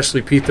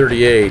especially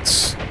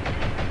P-38s.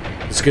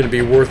 It's going to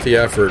be worth the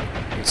effort.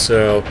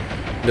 So,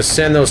 to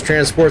send those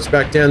transports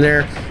back down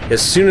there. As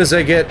soon as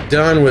I get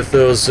done with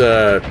those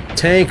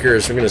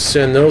tankers, I'm going to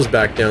send those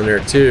back down there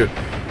too.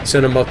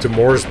 Send them up to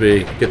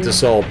Moresby. Get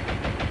this all...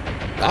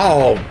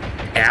 Oh,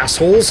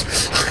 assholes.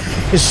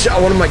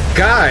 Shot one of my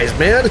guys,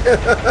 man.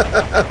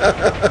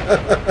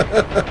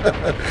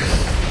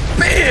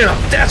 Bam!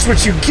 That's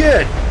what you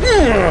get.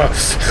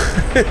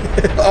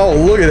 Oh,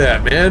 look at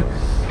that, man.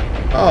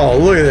 Oh,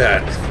 look at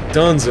that.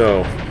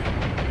 Dunzo.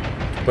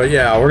 But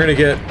yeah, we're going to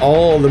get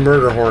all the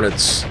Murder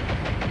Hornets.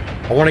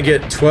 I want to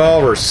get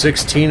 12 or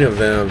 16 of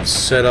them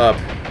set up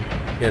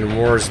in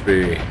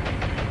Moresby.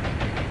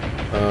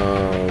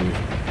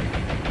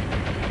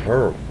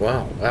 Or,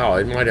 wow,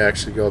 it might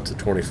actually go up to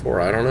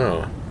 24. I don't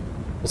know.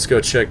 Let's go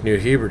check New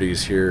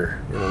Hebrides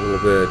here in a little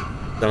bit.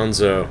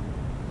 Dunzo.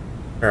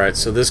 Alright,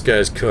 so this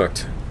guy's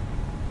cooked.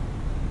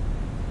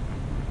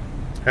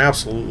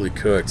 Absolutely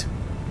cooked.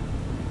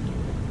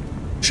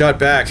 Shot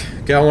back.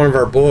 Got one of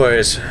our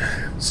boys.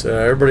 So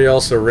everybody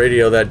else will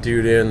radio that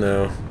dude in,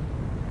 though.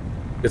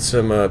 Get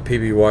some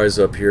PBYs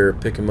up here,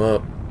 pick him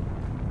up.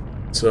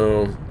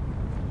 So,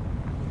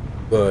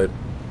 but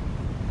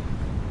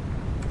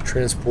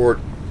transport.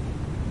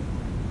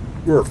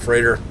 We're a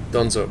freighter.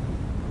 Dunzo.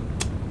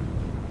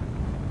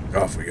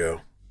 Off we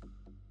go.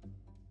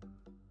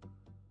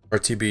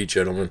 RTB,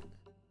 gentlemen.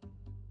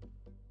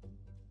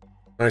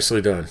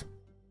 Nicely done.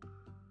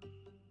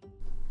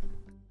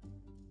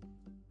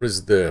 What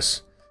is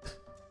this?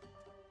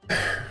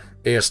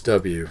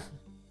 ASW.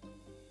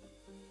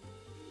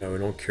 No, we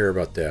don't care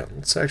about that.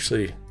 Let's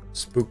actually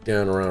spook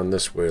down around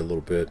this way a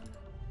little bit.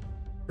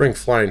 Bring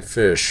flying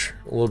fish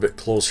a little bit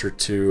closer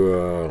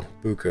to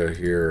Buka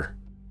here.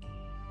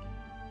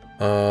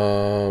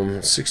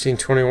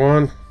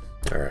 1621.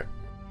 Alright.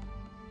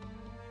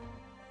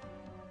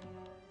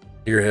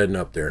 You're heading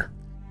up there.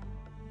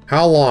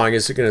 How long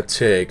is it going to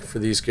take for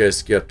these guys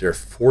to get up there?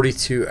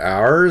 42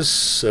 hours?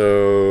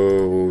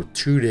 So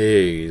 2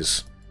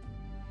 days.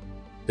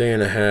 Day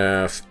and a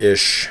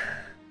half-ish.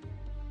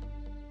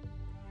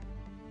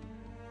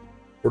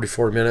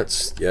 44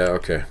 minutes? Yeah,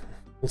 okay.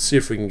 Let's see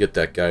if we can get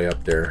that guy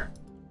up there.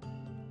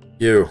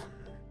 You.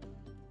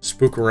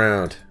 Spook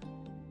around.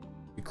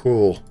 Be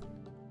cool.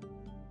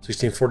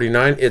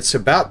 1649. It's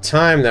about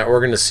time that we're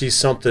going to see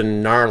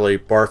something gnarly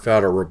barf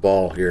out of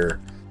Rabal here.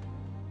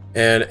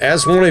 And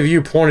as one of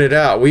you pointed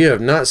out, we have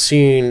not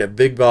seen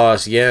Big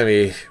Boss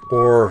Yami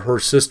or her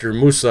sister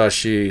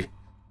Musashi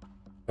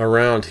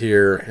around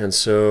here. And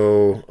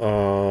so,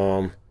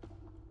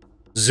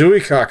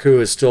 Zuikaku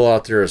is still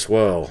out there as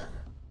well.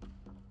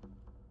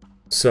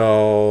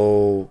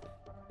 So,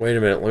 wait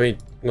a minute.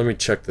 Let me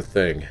check the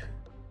thing.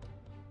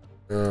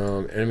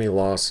 Enemy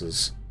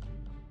losses.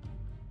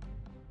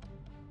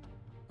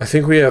 I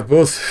think we have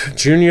both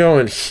Junio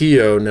and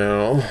Hio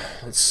now.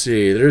 Let's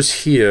see.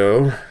 There's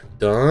Hio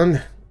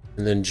done,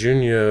 and then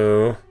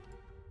Junio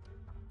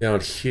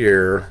down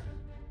here,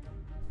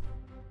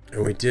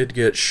 and we did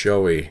get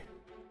Shoei,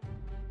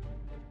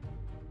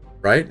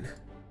 right?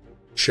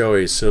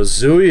 Shoei. So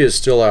Zui is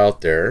still out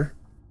there.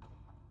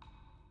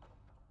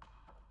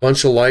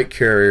 Bunch of light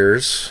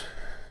carriers.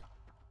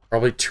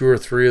 Probably 2 or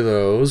 3 of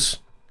those.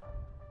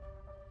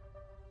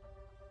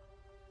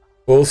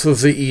 Both of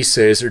the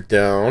Isseis are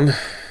down.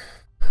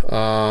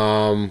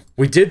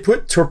 We did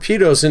put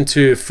torpedoes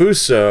into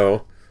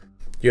Fuso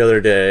the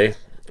other day,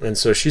 and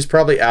so she's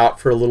probably out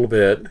for a little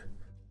bit.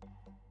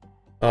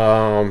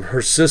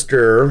 Her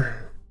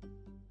sister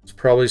is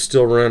probably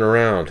still running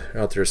around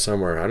out there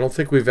somewhere. I don't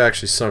think we've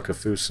actually sunk a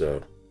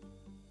Fuso.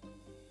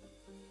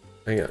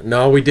 Hang on.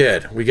 No, we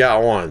did. We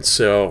got one.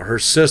 So her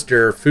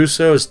sister,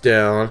 Fuso is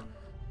down.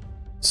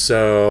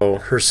 So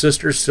her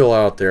sister's still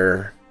out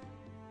there.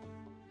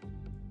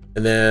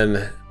 And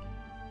then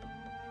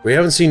we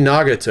haven't seen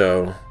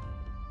Nagato.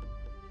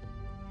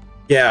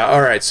 Yeah,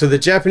 alright. So the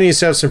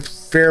Japanese have some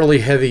fairly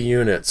heavy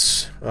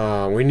units.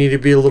 We need to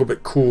be a little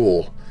bit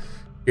cool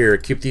here.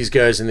 Keep these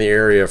guys in the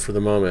area for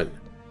the moment.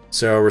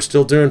 So we're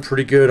still doing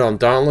pretty good on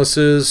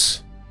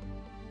Dauntlesses.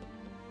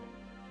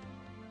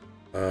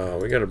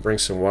 We got to bring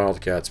some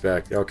Wildcats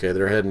back. Okay,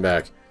 they're heading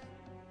back.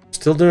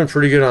 Still doing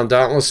pretty good on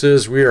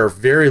Dauntlesses. We are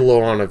very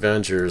low on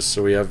Avengers,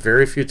 so we have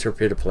very few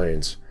torpedo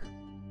planes.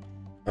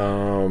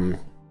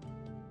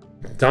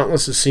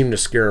 Dauntlesses seem to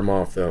scare them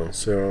off, though.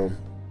 So,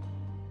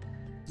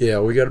 yeah,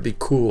 we got to be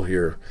cool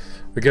here.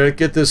 We got to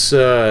get this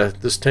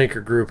this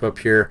tanker group up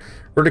here.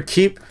 We're to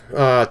keep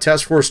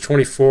Task Force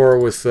 24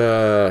 with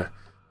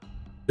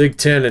Big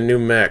 10 and new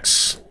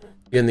mechs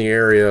in the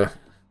area.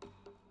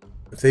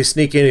 If they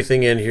sneak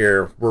anything in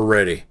here, we're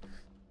ready.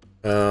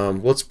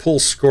 Let's pull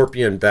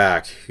Scorpion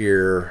back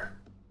here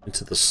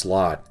into the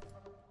slot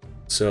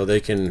so they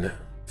can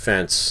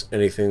fence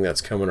anything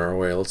that's coming our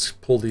way. Let's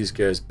pull these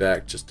guys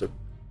back just a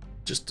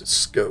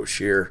skosh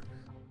here.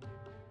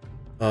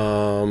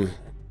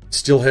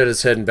 Steelhead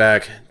is heading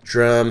back.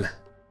 Drum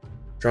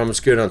is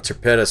good on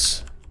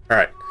Torpedus.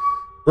 Alright.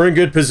 We're in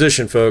good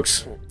position,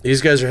 folks.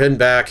 These guys are heading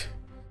back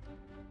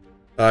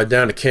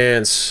down to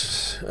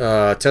Cairns.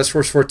 Task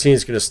Force 14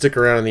 is going to stick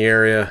around in the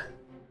area.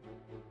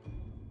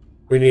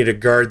 We need to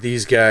guard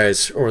these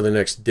guys over the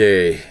next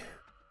day.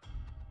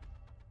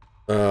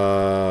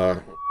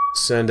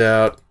 Send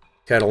out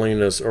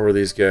Catalinas over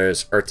these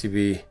guys.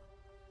 RTB.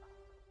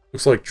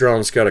 Looks like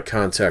Drum's got a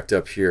contact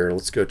up here.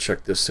 Let's go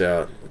check this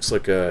out. Looks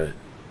like a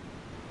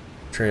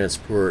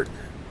transport.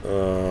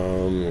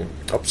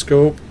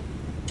 Upscope.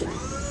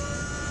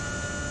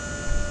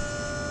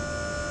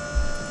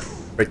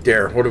 Right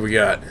there. What do we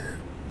got?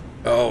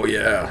 Oh,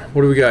 yeah.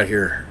 What do we got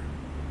here?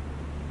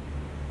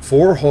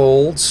 4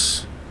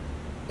 holds.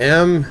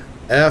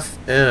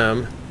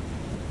 MFM.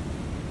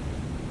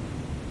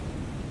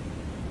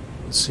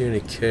 Don't see any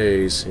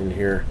K's in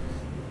here.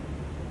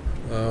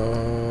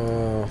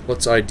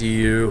 Let's ID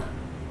you.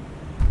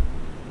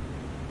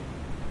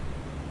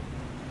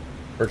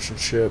 Merchant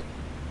ship.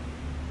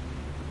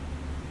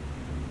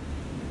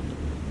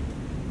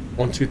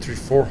 1, 2, 3,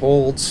 4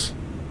 holds.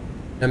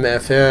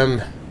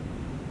 MFM.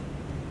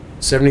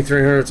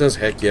 7,300 tons.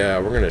 Heck yeah,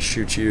 we're gonna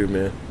shoot you,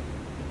 man.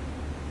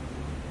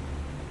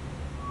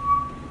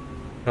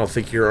 I don't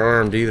think you're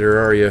armed either,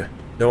 are you?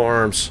 No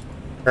arms.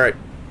 Alright.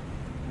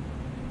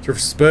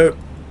 Surface boat.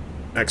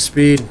 Max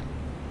speed.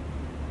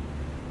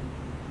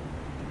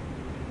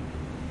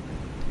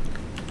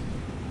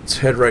 Let's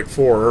head right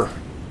for her.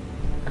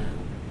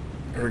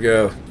 There we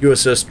go.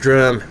 USS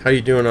Drum. How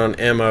you doing on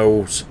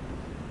ammos?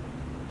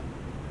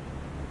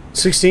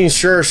 16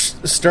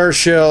 star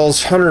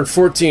shells,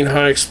 114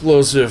 high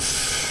explosive.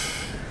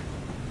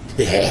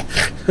 Yeah.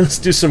 Let's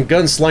do some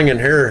gunslinging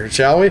here,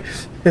 shall we?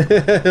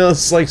 Let's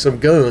sling some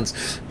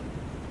guns.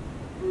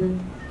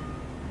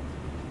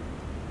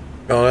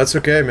 Oh, that's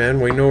okay,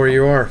 man. We know where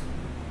you are.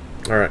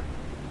 Alright.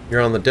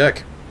 You're on the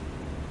deck.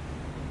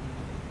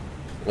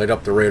 Light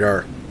up the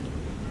radar.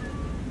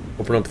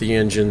 Open up the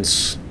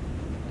engines.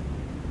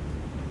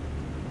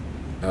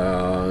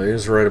 It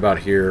is right about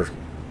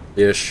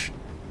here-ish.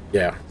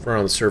 Yeah, we're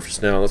on the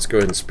surface now. Let's go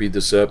ahead and speed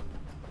this up.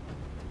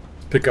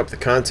 Pick up the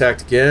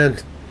contact again.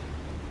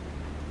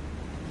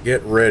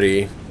 Get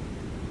ready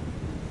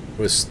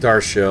with star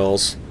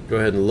shells. Go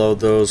ahead and load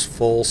those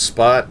full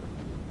spot.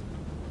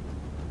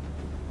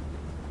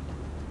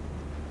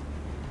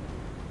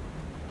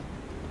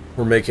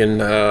 We're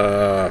making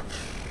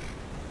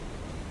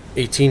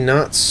 18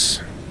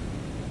 knots.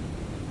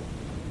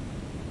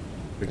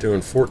 We're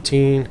doing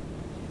 14.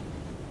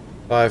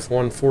 5,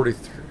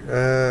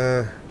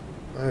 143.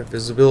 My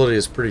visibility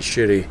is pretty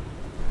shitty.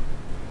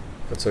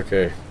 That's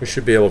okay. We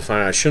should be able to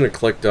find. I shouldn't have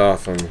clicked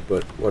off him,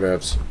 but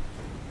whatevs.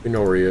 We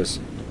know where he is.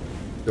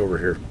 He's over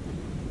here.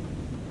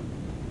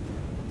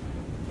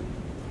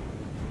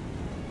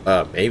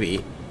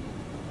 Maybe.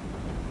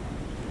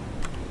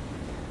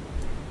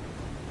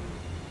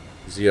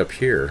 Is he up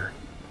here?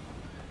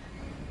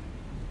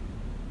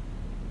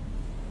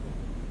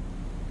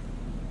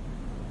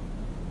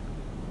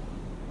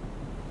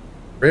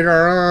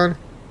 Radar on.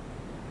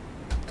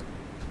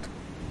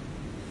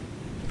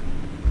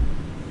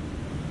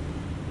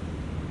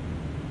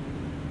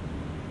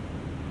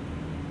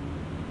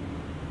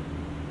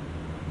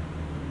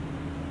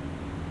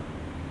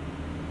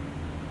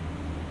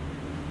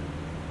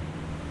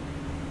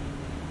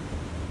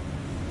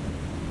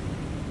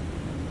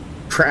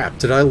 Crap,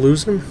 did I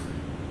lose him?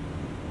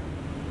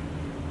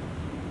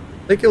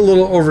 I think a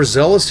little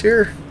overzealous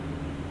here.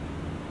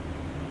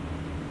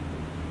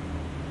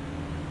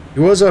 He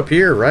was up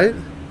here, right?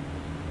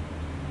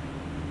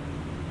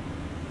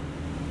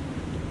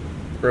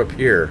 Or up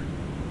here.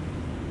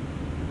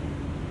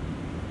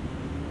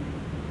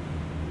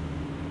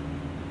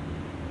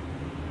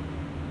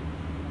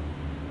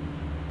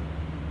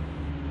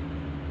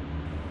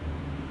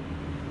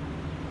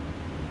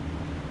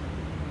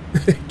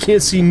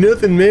 Can't see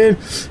nothing, man.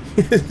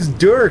 It's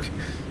dark.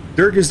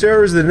 Darkest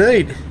hours of the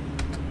night.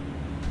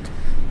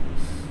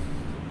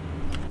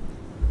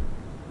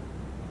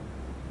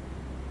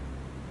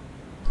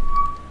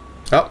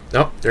 Oh,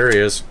 no, there he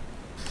is.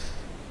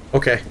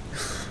 Okay.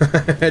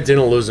 I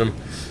didn't lose him.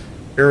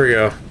 Here we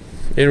go.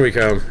 In we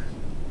come.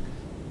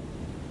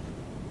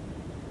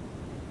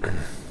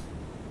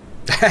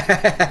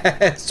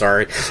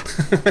 Sorry.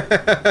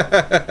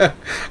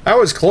 I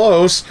was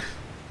close.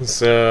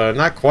 It's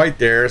not quite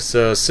there.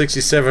 So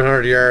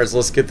 6,700 yards.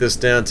 Let's get this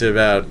down to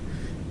about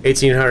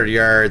 1,800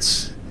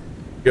 yards.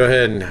 Go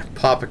ahead and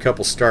pop a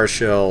couple star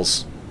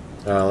shells.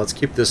 Let's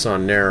keep this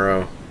on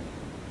narrow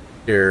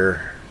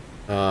here.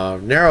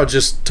 Narrow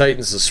just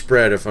tightens the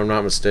spread, if I'm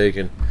not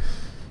mistaken.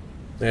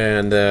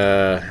 And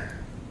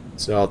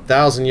so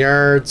 1,000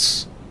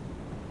 yards.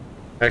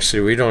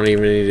 Actually, we don't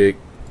even need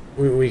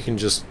to. We can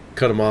just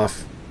cut them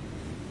off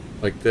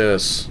like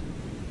this.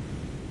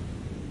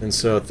 And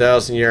so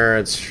 1,000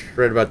 yards,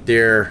 right about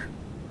there.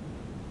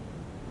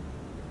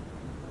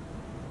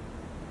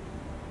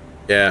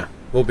 Yeah,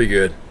 we'll be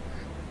good.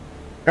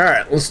 All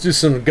right, let's do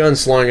some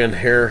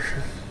gunslinging here.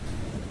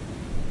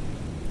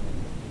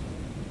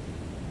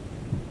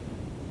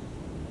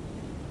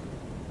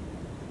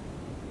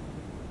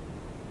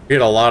 We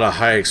got a lot of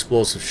high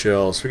explosive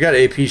shells. We got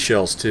AP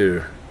shells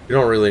too. We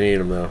don't really need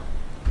them though.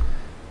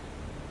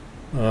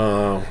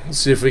 Let's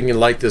see if we can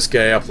light this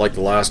guy up like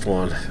the last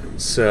one.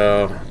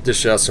 So,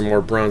 dish out some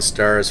more bronze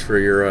stars for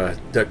your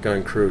duck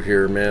gun crew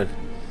here, man.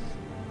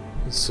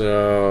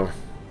 So,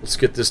 let's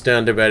get this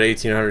down to about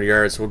 1,800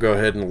 yards. We'll go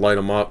ahead and light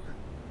them up.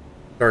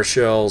 Star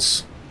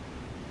shells.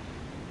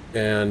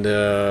 And,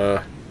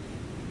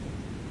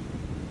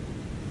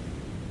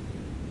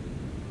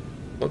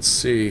 let's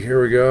see.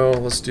 Here we go.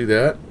 Let's do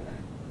that.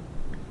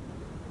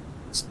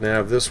 Let's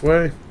nav this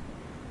way.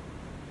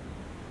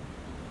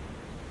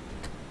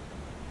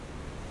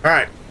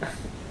 Alright.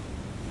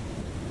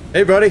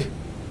 Hey, buddy.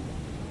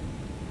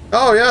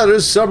 Oh, yeah,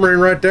 there's a submarine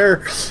right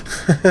there.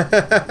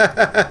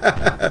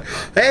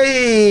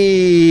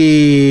 Hey!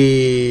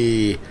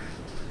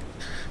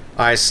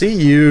 I see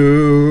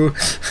you.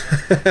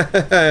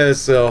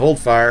 So, hold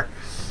fire.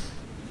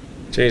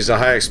 Change the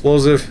high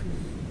explosive.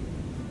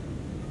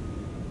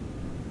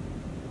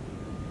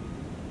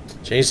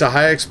 Change the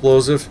high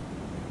explosive.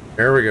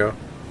 There we go.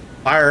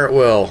 Fire at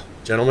will,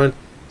 gentlemen.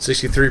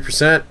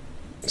 63%.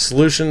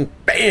 Solution.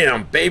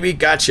 Bam! Baby,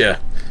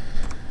 gotcha.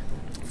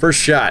 First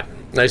shot.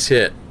 Nice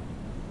hit.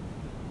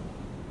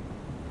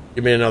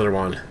 Give me another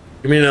one.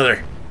 Give me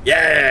another.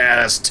 Yeah,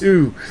 that's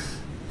 2.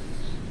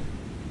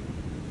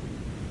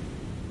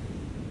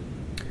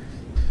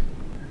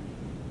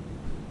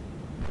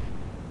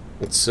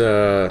 Let's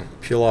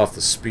peel off the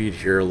speed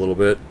here a little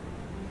bit.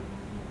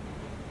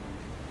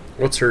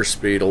 What's her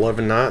speed?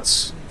 11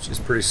 knots? She's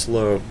pretty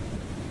slow.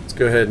 Let's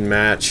go ahead and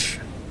match.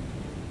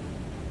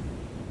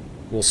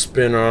 We'll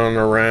spin on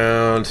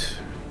around.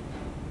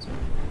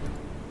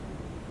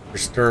 Your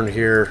stern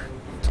here.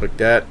 Like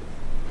that.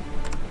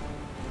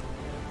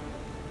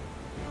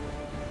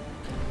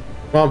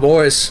 Come on,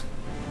 boys.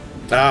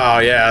 Oh,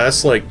 yeah,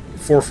 that's like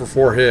 4 for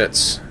 4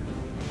 hits.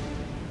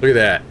 Look at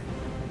that.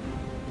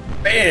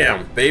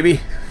 Bam,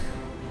 baby.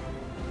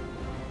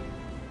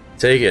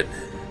 Take it.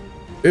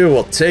 Ooh,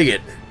 we'll take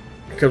it.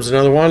 Here comes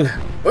another one.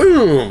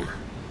 Boom.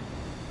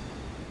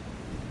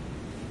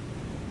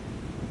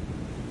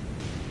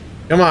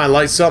 Come on,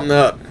 light something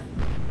up.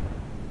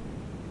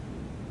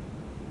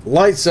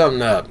 Light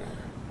something up.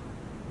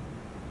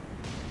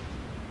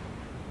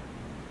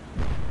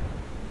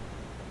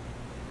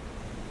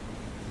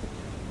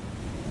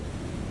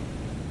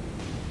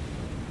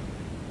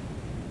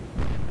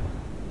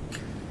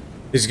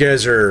 These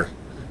guys are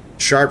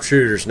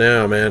sharpshooters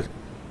now, man.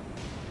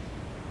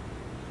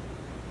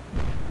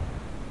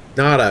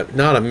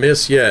 Not a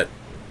miss yet.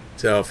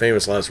 So,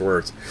 famous last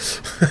words.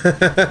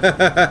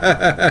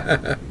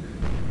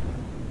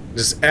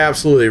 Just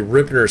absolutely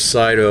ripping her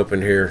side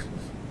open here.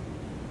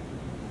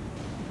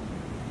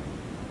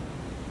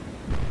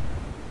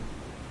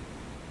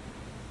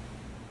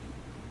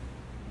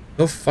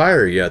 No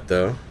fire yet,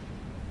 though.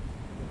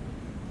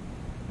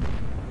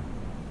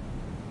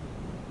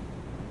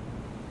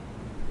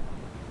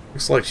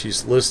 Looks like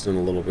she's listing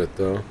a little bit,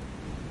 though.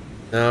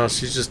 No,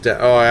 she's just...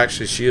 Oh,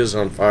 actually, she is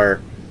on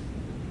fire.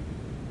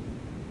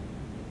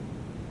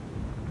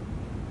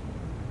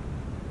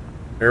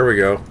 There we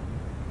go.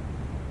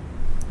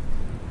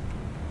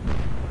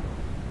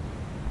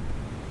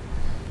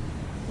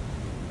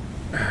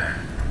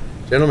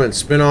 Gentlemen,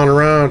 spin on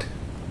around.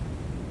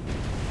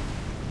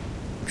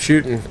 I'm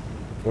shooting.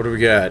 What do we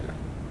got?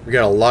 We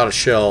got a lot of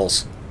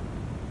shells.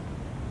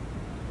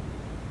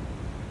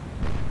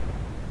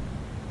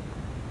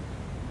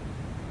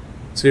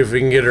 See if we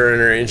can get her in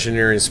her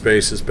engineering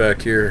spaces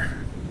back here.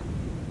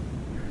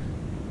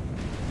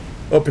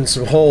 Open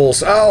some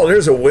holes. Oh,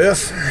 there's a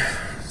whiff.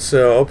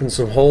 So open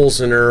some holes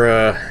in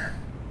her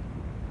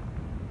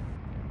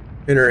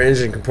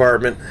engine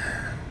compartment.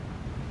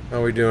 How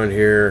are we doing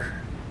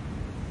here?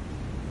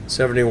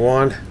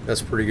 71.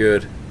 That's pretty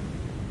good.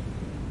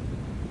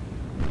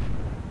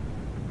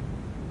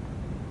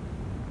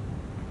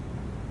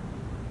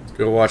 Let's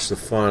go watch the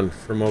fun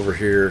from over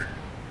here.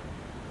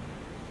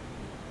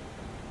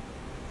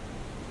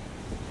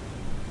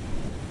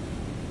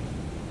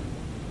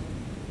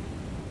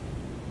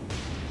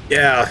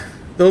 Yeah,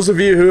 those of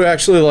you who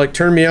actually like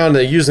turn me on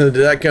to using the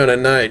deck gun at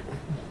night,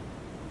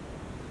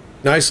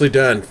 nicely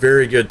done.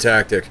 Very good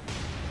tactic.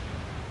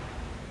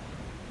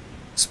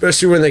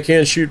 Especially when they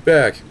can't shoot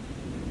back.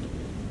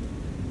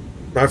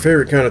 My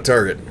favorite kind of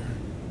target.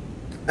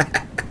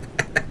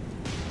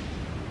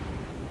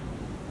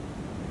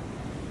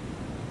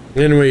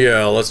 Anyway,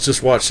 let's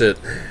just watch it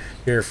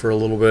here for a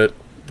little bit.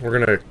 We're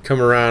gonna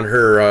come around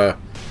her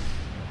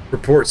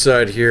report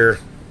side here.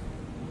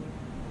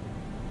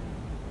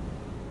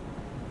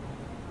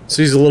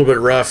 Sea's a little bit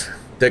rough.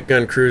 Deck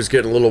gun crew's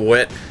getting a little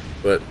wet,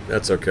 but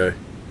that's okay.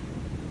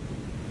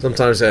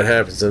 Sometimes that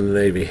happens in the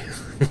Navy.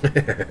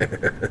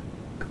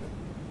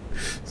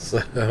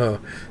 So,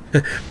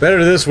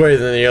 better this way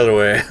than the other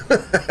way.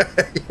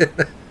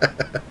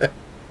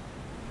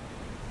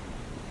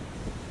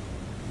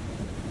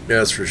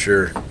 That's for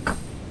sure.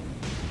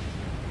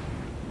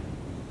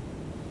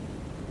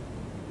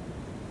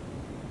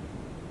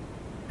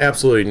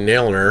 Absolutely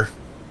nailing her.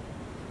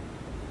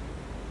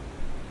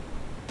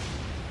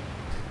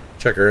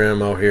 Check her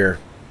ammo here.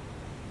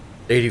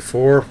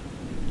 84.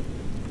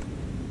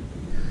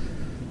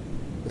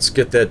 Let's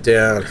get that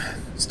down.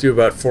 Let's do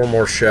about 4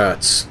 more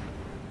shots.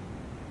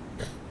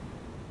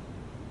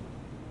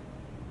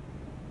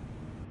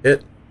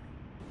 Hit.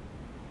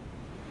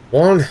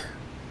 1,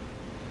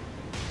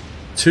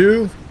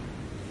 2.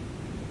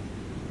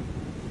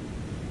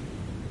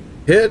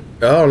 Hit.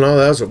 Oh no,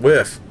 that was a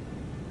whiff.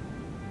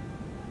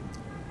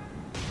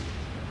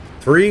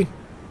 3.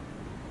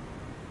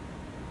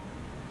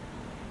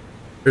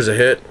 Here's a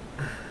hit.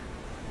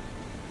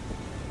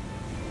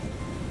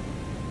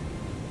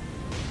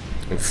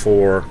 And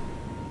 4.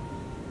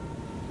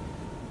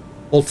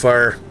 Hold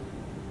fire.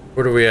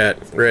 What are we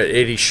at? We're at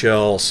 80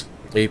 shells.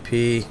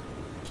 AP.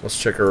 Let's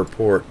check our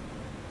report.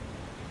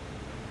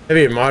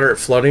 Heavy and moderate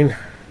flooding.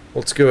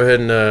 Let's go ahead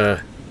and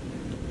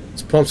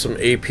let's pump some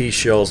AP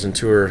shells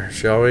into her,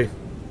 shall we?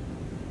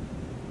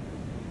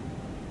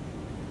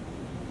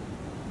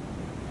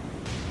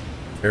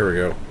 There we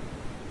go.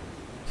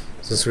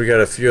 Since we got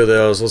a few of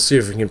those, let's see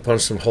if we can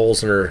punch some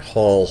holes in her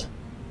hull.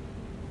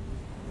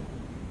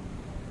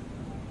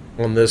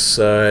 On this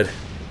side.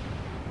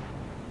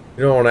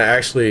 We don't want to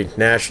actually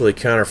naturally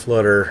counter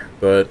flood her,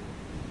 but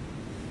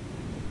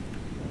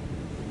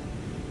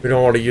we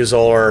don't want to use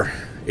all our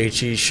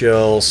HE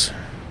shells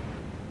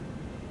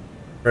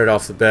right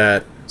off the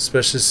bat,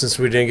 especially since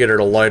we didn't get her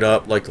to light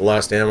up like the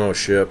last ammo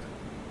ship.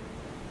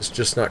 It's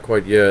just not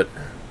quite yet.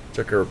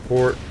 Check our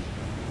report.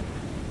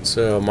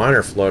 So,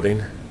 minor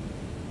flooding.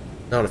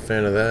 Not a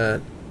fan of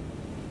that.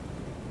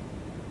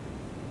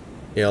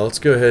 Yeah, let's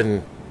go ahead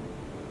and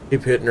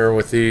keep hitting her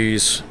with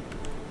these.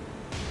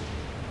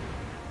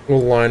 We'll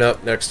line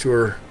up next to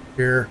her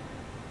here.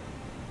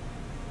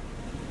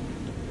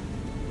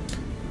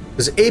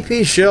 Because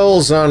AP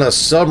shells on a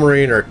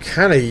submarine are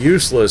kind of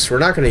useless. We're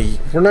not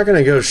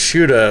gonna go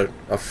shoot a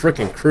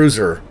frickin'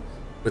 cruiser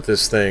with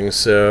this thing,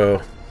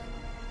 so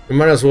we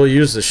might as well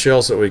use the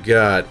shells that we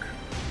got.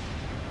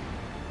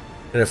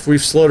 And if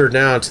we've slowed her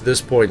down to this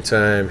point in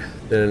time,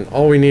 then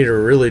all we need to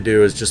really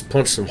do is just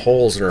punch some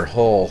holes in her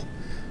hull.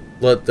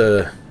 Let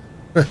the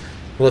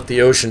let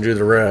the ocean do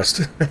the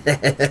rest.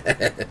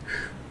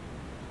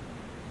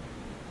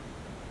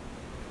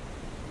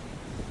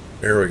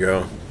 There we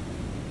go.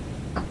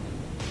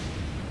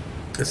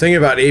 The thing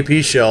about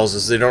AP shells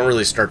is they don't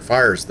really start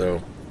fires,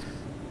 though.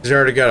 She's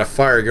already got a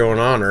fire going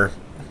on her,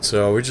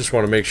 so we just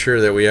want to make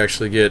sure that we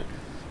actually get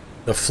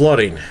the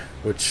flooding,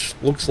 which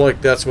looks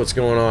like that's what's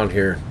going on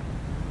here.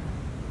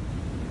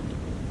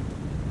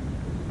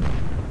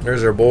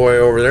 There's our boy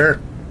over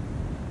there.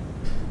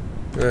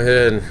 Go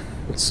ahead and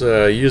let's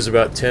use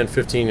about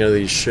 10-15 of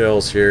these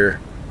shells here.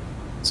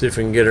 See if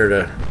we can get her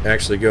to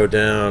actually go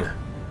down.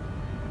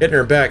 Hitting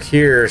her back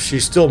here.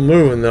 She's still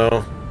moving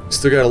though.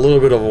 Still got a little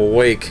bit of a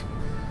wake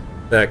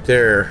back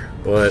there,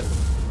 but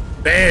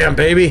bam,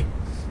 baby!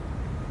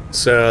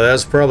 So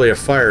that's probably a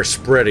fire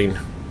spreading.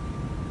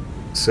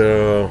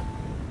 So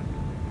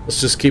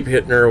let's just keep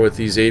hitting her with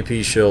these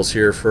AP shells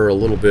here for a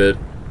little bit.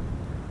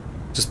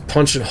 Just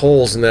punching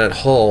holes in that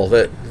hull,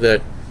 that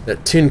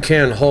tin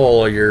can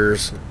hull of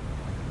yours.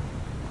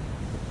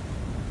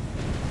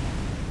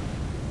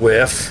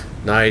 Whiff.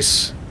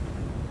 Nice.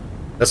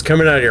 That's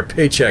coming out of your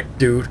paycheck,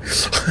 dude.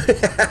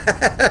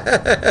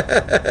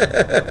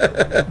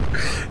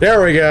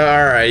 There we go.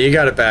 Alright, you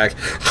got it back.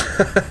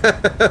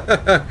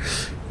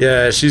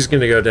 Yeah, she's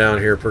gonna go down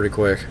here pretty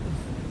quick.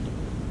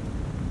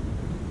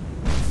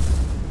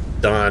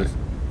 Done.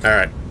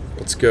 Alright,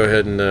 let's go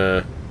ahead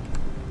and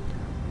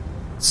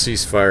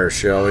cease fire,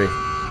 shall we?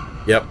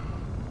 Yep.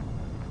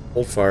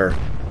 Hold fire.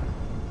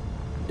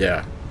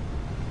 Yeah.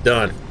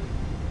 Done.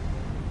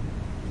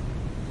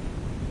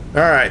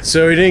 Alright,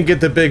 so we didn't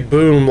get the big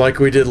boom like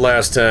we did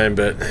last time,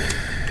 but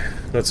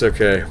that's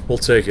okay. We'll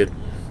take it.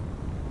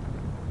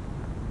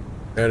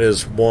 That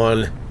is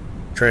one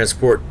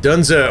transport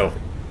donezo.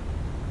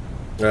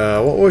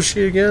 What was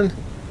she again?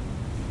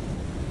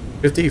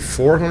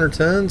 5,400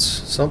 tons?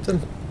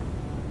 Something?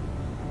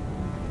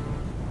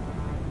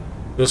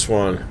 This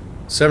one.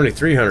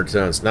 7,300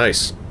 tons.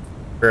 Nice.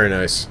 Very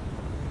nice.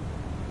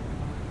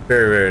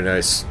 Very, very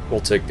nice. We'll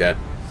take that.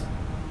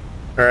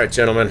 Alright,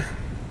 gentlemen.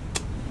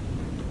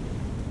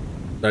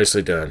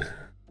 Nicely done.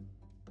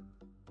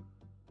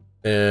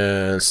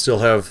 And still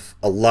have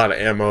a lot of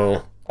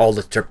ammo. All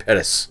the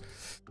torpedoes.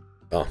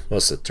 Oh,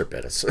 most of the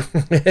torpedoes.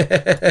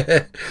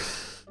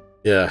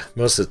 Yeah,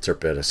 most of the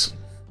torpedoes.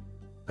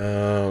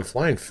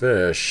 Flying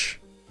fish.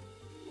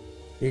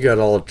 You got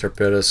all the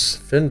torpedoes.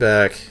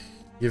 Finback.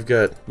 You've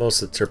got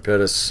most of the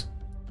torpedoes.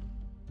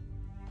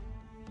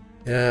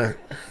 Yeah,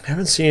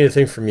 haven't seen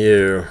anything from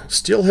you.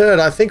 Steelhead,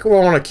 I think we'll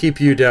want to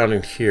keep you down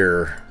in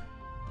here.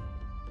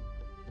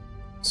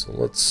 So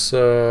let's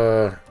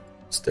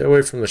stay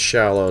away from the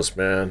shallows,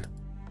 man.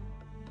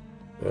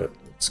 But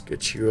let's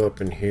get you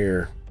up in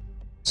here.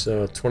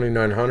 So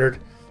 2,900.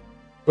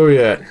 Oh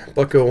yeah,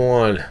 Bucko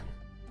 1.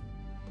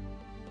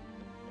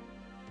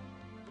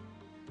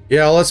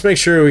 Yeah, let's make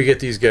sure we get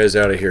these guys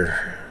out of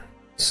here.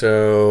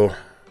 So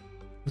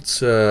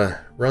let's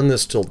run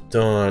this till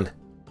dawn.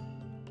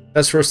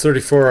 Task Force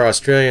 34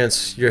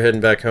 Australians, you're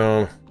heading back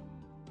home.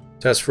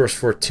 Task Force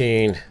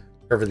 14,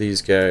 cover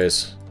these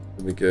guys.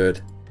 It'll be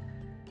good.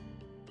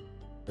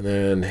 And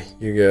then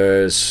you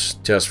guys,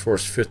 Task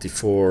Force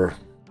 54,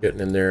 getting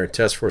in there.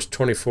 Task Force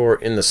 24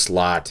 in the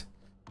slot.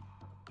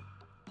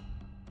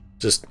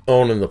 Just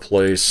owning the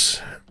place.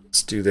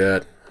 Let's do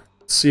that.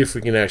 Let's see if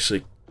we can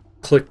actually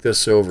click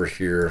this over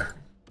here.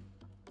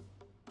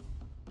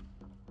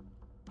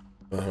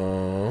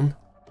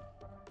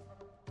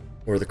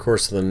 Over the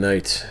course of the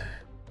night.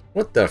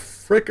 What the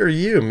frick are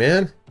you,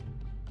 man?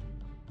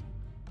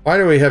 Why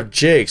do we have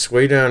Jake's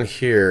way down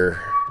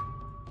here?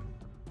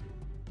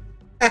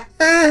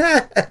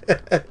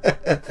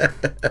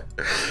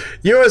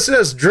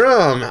 USS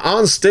Drum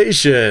on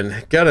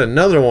station. Got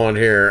another one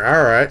here.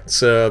 Alright,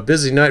 so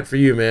busy night for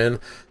you, man.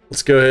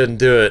 Let's go ahead and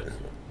do it.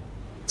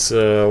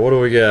 So, what do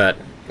we got?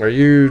 Are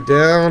you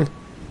down?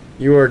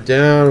 You are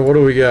down. What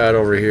do we got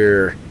over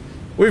here?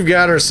 We've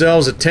got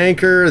ourselves a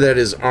tanker that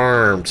is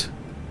armed.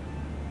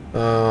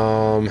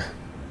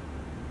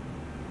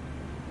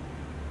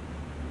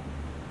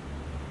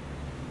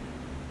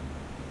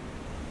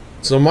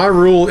 So my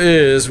rule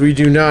is we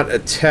do not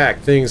attack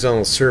things on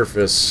the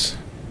surface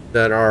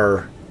that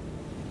are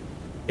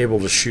able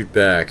to shoot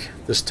back.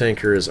 This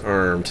tanker is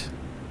armed.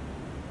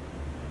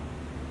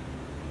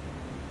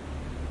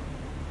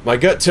 My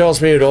gut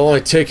tells me it'll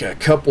only take a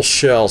couple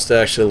shells to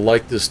actually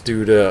light this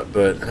dude up,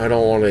 but I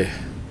don't want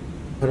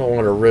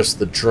to risk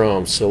the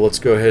drum, so let's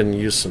go ahead and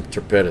use some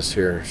torpedoes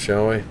here,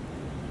 shall we?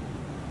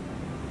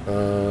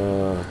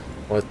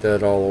 Light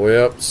that all the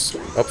way up.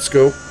 Up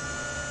scope.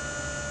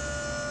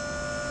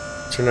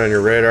 Turn on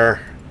your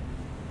radar.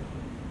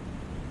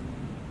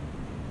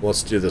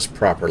 Let's do this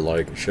proper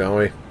like, shall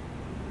we?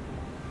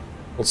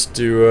 Let's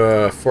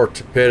do 4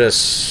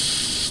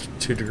 torpedoes,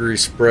 2-degree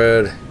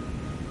spread.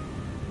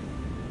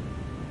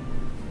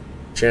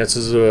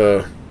 Chances of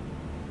a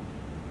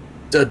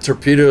dead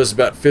torpedo is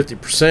about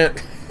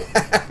 50%.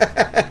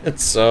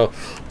 So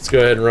let's go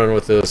ahead and run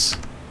with this.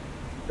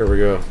 Here we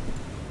go.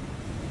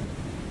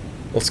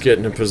 Let's get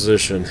into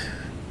position.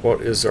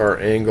 What is our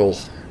angle?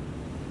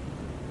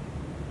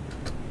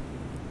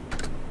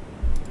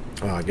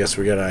 Oh, I guess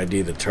we gotta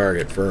ID the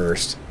target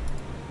first.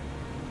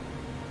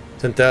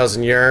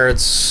 10,000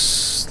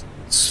 yards.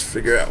 Let's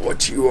figure out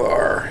what you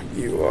are.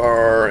 You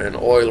are an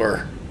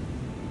oiler.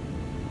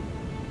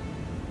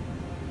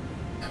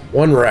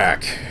 1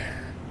 rack.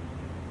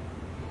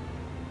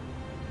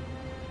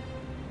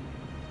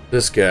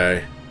 This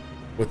guy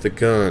with the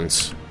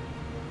guns.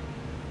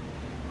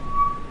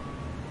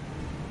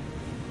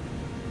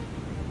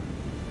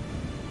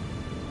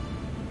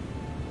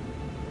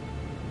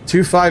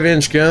 2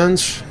 5-inch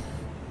guns.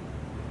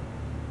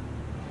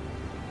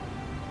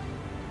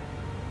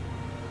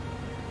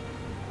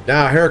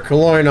 Now, Herr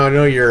Cologne, I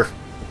know you're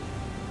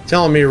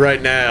telling me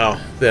right now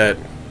that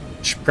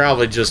you should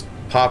probably just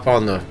pop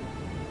on the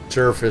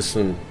surface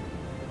and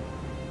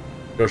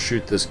go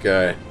shoot this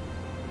guy.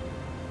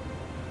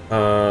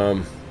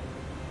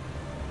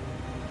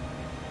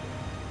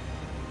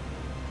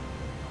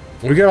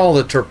 We got all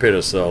the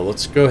torpedoes, though.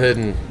 Let's go ahead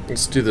and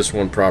let's do this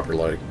one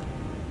properly.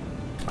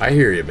 I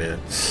hear you, man.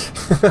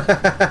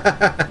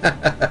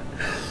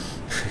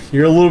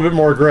 You're a little bit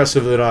more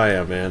aggressive than I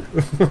am, man.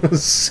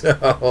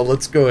 So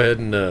let's go ahead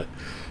and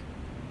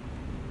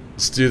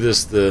let's do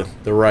this the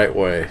right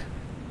way.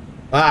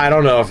 I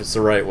don't know if it's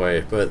the right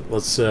way, but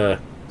let's do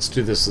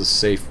this the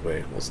safe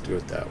way. Let's do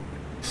it that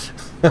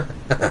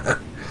way.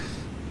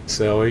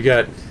 So we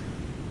got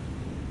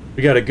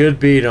a good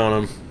beat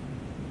on him.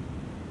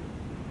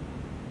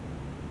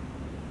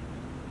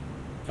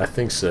 I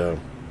think so.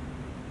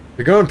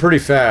 They're going pretty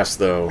fast,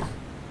 though.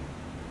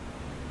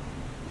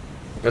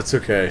 That's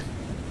okay.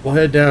 We'll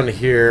head down to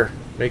here,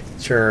 make the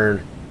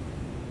turn,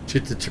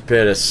 shoot the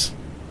torpedoes.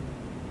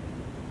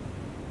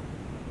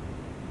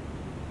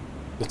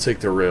 We'll take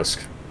the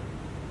risk.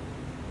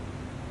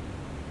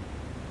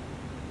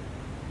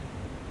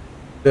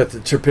 That the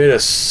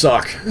torpedoes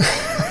suck.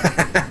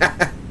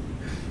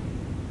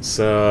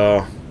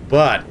 So,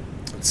 but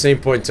at the same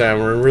point in time,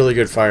 we're in really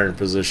good firing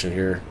position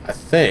here, I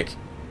think.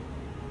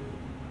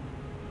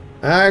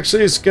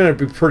 Actually, it's going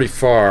to be pretty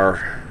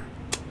far.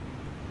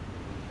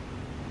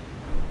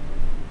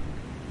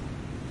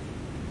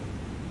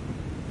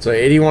 So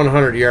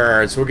 8,100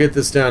 yards. We'll get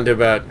this down to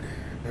about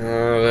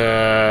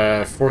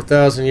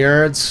 4,000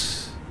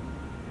 yards.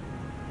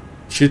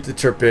 Shoot the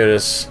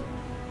torpedoes.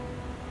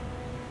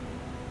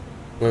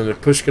 When the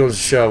push comes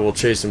to shove, we'll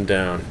chase them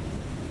down.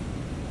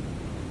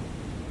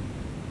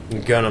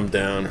 And gun them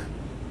down.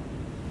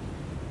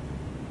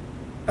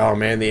 Oh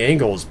man, the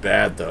angle is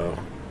bad though.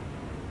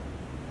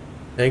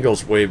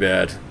 Angle's way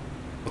bad.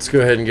 Let's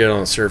go ahead and get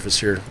on the surface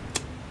here.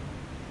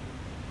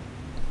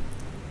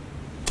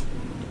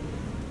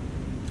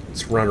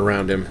 Let's run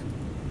around him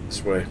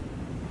this way.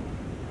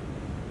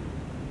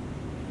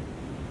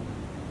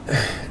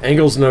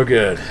 Angle's no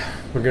good.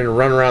 We're going to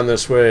run around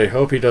this way.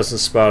 Hope he doesn't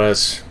spot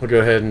us. We'll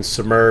go ahead and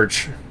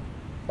submerge.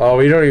 Oh,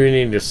 we don't even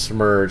need to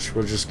submerge.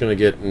 We're just going to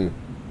get in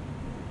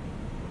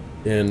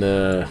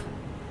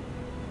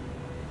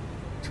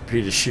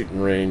torpedo shooting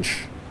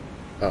range.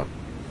 Oh,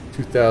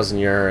 2,000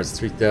 yards,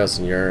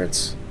 3,000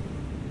 yards.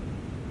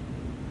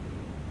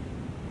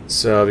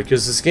 So,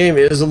 because this game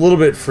is a little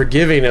bit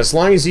forgiving, as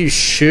long as you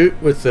shoot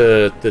with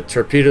the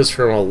torpedoes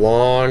from a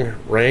long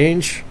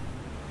range,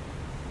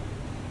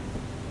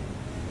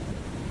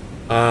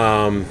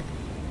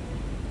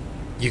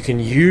 you can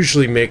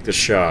usually make the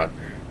shot.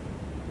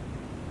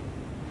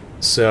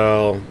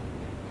 So,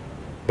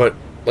 but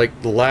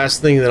like the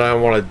last thing that I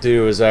want to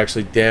do is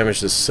actually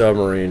damage the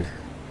submarine,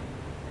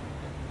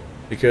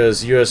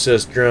 because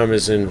USS Drum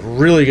is in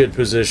really good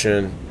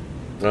position.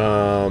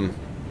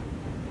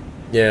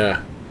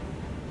 Yeah.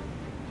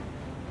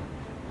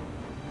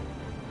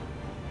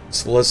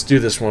 So let's do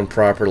this one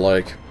proper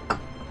like.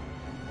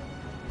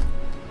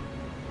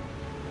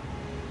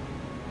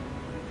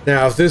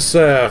 Now, if this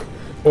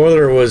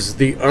oiler was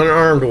the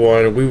unarmed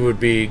one, we would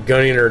be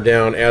gunning her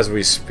down as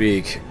we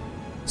speak.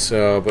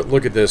 So, but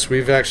look at this.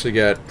 We've actually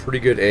got pretty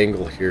good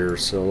angle here.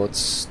 So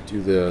let's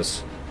do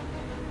this.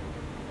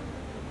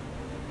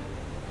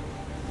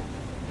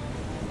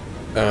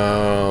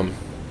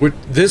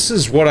 This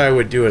is what I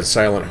would do in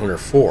Silent Hunter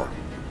 4,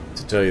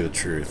 to tell you the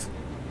truth.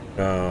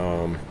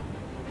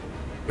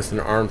 With an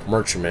armed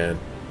merchantman,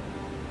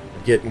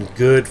 get in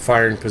good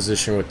firing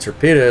position with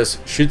torpedoes,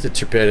 shoot the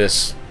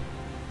torpedoes,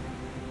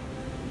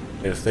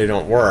 and if they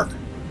don't work,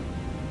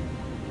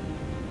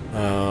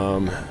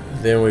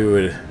 then we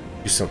would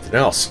do something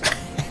else.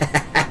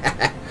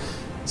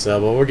 So,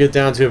 but we'll get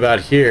down to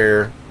about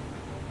here.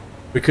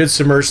 We could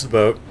submerge the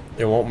boat,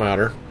 it won't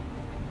matter.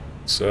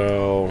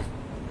 So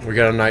we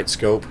got a night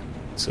scope,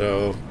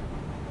 so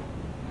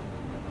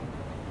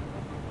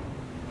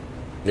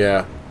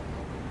yeah.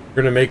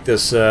 We're going to make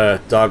this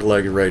dog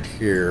leg right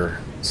here.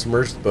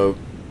 Submerge the boat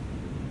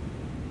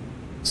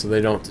so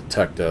they don't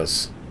detect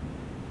us.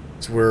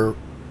 So we're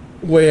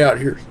way out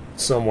here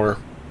somewhere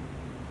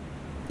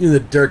in the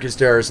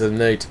darkest hours of the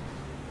night.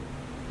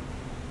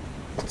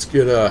 Let's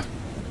get yeah,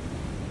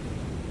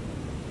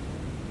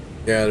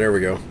 there we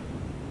go.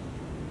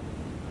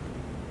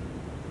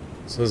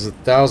 So it's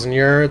 1,000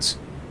 yards.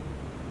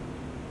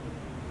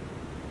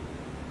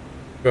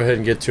 Go ahead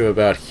and get to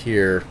about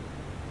here.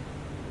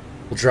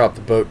 We'll drop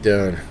the boat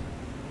down.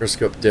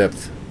 Periscope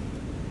depth.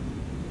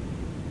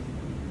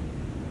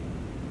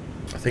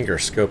 I think our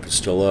scope is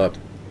still up.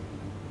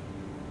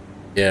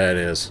 Yeah, it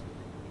is.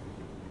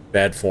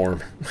 Bad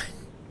form.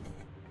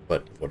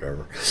 But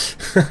whatever.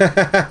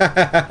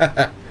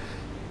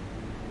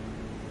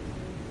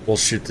 We'll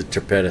shoot the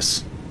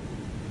torpedoes.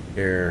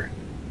 Here.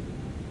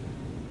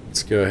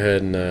 Let's go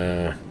ahead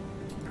and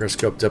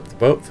periscope depth the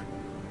boat.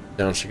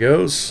 Down she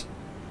goes.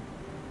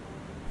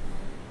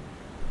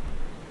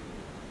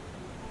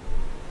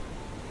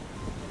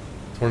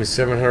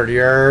 2,700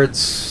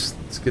 yards.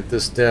 Let's get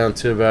this down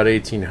to about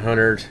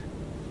 1,800.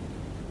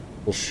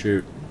 We'll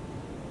shoot.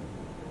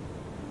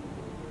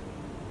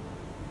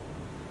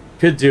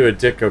 Could do a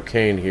Dick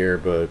Cocaine here,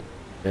 but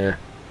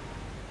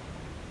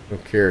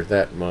don't care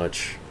that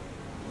much.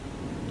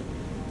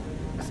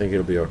 I think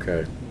it'll be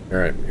okay.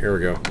 Alright, here we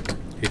go.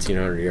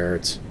 1,800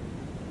 yards.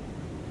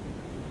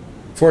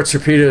 4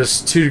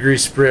 torpedoes, 2-degree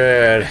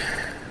spread.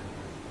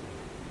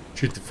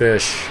 Shoot the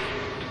fish.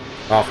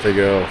 Off they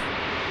go.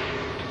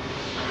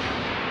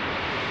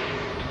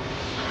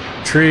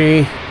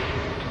 Tree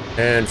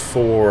and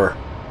 4.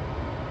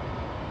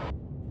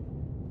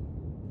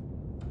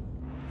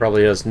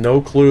 Probably has no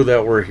clue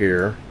that we're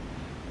here.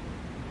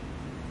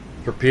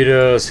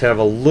 Torpedoes have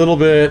a little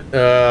bit,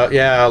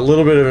 yeah, a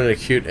little bit of an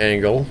acute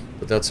angle,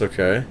 but that's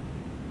okay.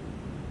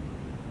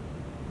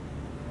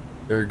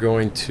 They're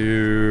going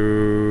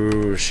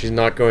to... She's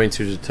not going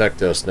to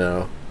detect us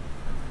now.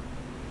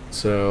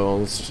 So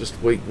let's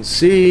just wait and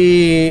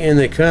see. In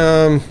they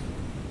come.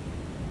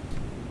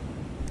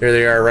 There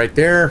they are right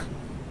there.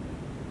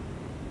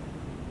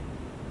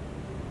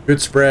 Good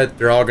spread.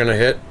 They're all going to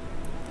hit.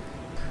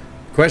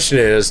 Question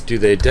is, do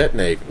they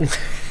detonate?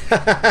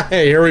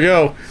 Hey, here we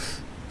go.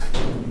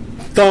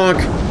 Thunk.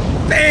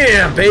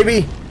 Bam,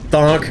 baby.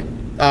 Thunk.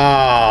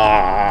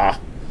 Ah.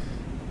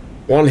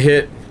 1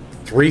 hit,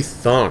 3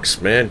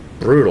 thunks, man.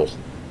 Brutal.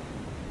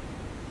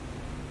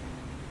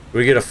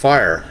 We get a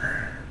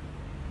fire.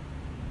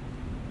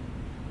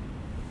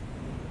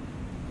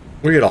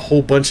 We get a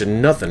whole bunch of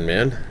nothing,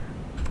 man.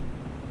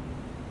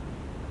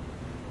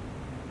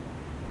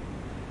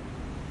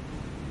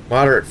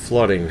 Moderate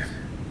flooding.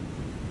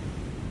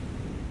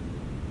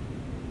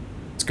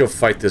 Let's go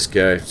fight this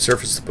guy.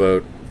 Surface the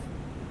boat.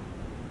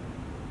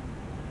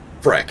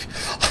 Frick.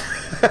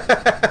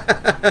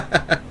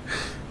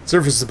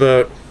 Surface the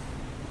boat.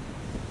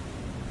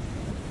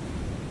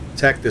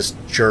 Attack this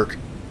jerk.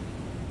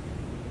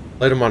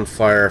 Light him on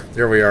fire.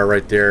 There we are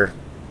right there.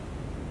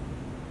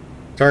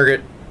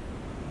 Target.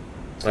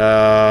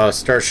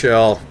 Star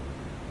shell.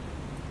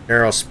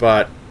 Arrow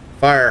spot.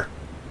 Fire.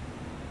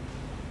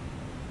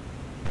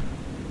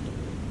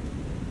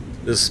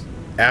 This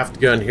aft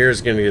gun here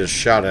is going to get a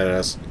shot at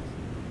us.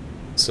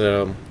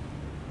 So,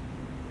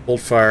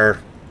 hold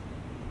fire.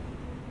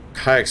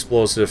 High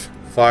explosive.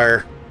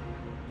 Fire.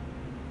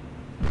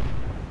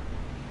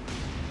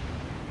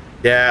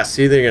 Yeah,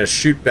 see, they're going to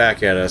shoot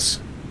back at us.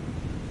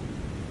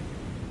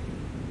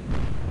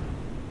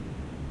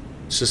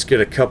 Let's just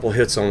get a couple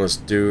hits on this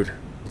dude.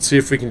 Let's see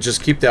if we can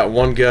just keep that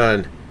one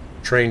gun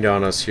trained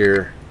on us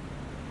here.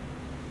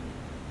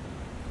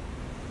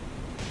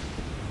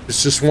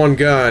 It's just one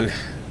gun.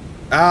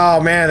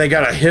 Oh, man, they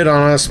got a hit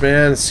on us,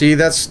 man. See,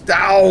 that's...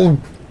 Ow! Oh,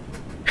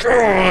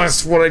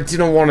 that's what I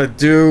didn't want to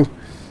do.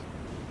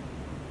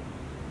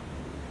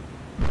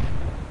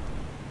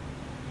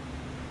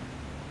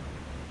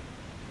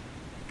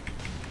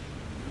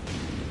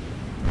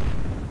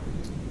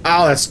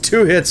 Oh, that's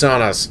 2 hits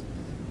on us.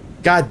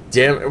 God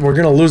damn it. We're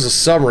going to lose a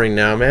submarine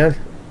now, man.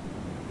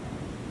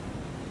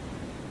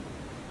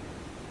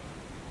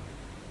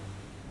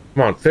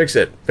 Come on, fix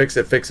it. Fix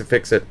it, fix it,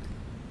 fix it.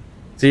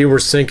 See, we're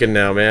sinking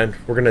now, man.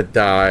 We're going to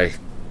die.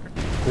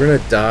 We're going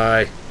to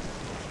die.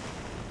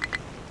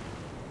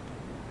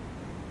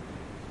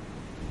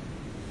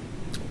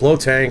 Blow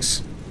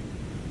tanks.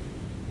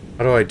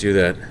 How do I do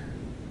that?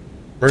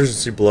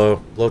 Emergency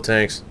blow. Blow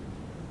tanks.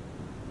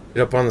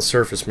 Get up on the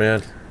surface,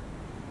 man.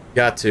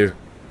 Got to.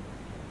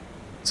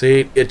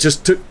 See, it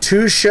just took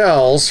 2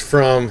 shells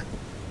from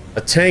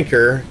a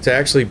tanker to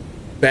actually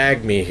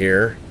bag me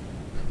here.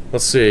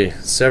 Let's see.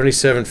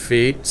 77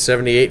 feet.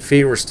 78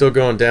 feet. We're still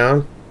going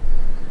down.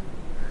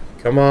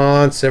 Come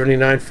on.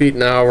 79 feet.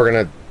 Now we're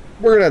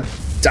gonna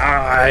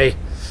die.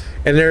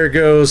 And there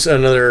goes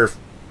another,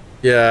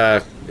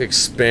 yeah,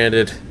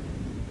 expanded.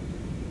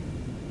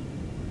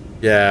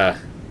 Yeah.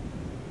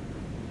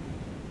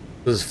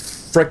 This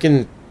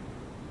frickin'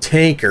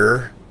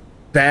 tanker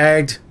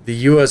bagged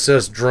the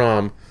USS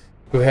Drum,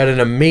 who had an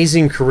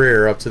amazing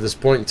career up to this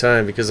point in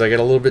time, because I got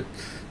a little bit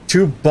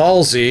too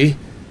ballsy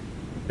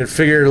and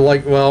figured,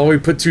 like, well, we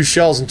put 2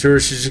 shells into her,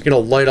 she's just gonna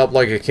light up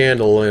like a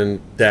candle,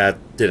 and that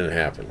didn't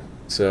happen.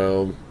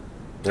 So,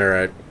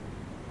 alright.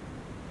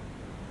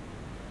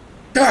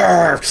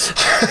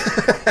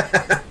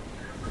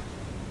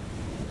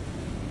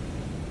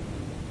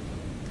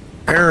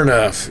 Fair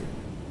enough.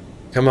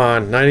 Come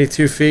on,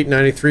 92 feet,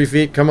 93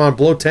 feet. Come on,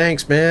 blow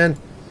tanks, man.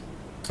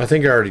 I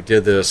think I already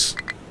did this,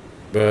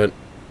 but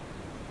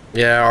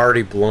yeah,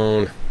 already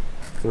blown.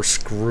 We're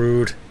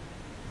screwed.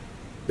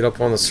 Get up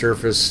on the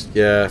surface,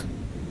 yeah.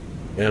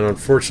 And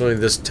unfortunately,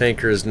 this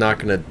tanker is not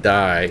going to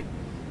die.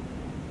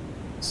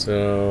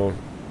 So,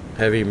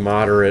 heavy,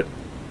 moderate.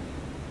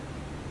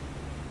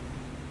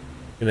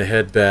 Gonna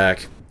head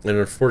back, and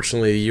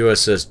unfortunately, the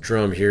USS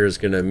Drum here is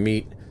going to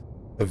meet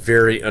a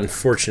very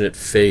unfortunate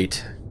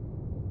fate.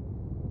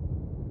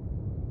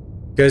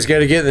 You guys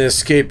gotta get in the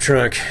escape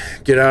trunk.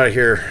 Get out of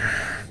here.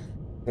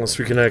 Unless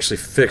we can actually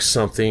fix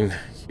something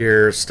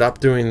here. Stop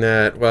doing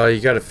that. Well, you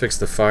gotta fix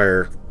the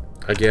fire.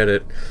 I get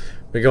it.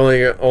 We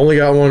only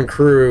got one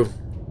crew.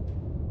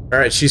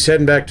 Alright, she's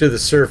heading back to the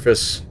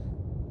surface.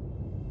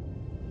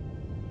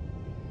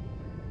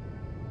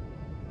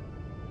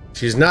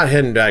 She's not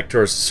heading back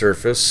towards the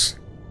surface,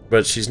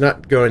 but she's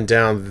not going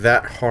down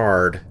that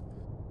hard.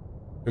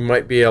 We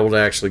might be able to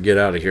actually get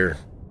out of here.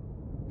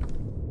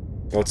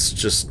 Let's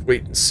just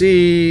wait and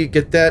see.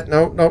 Get that.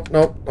 Nope, nope,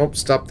 nope, nope.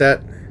 Stop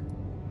that.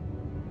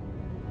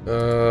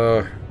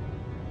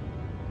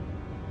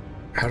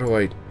 How do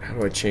I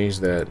change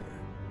that?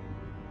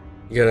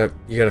 You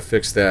gotta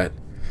fix that.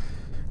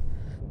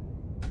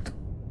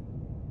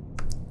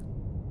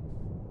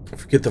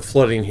 If we get the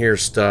flooding here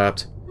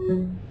stopped,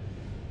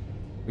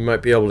 we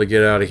might be able to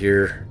get out of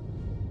here.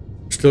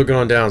 We're still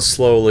going down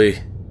slowly.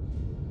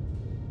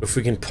 If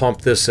we can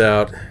pump this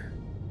out,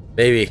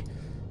 maybe,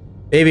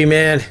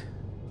 man,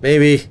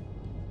 maybe.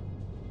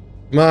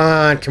 Come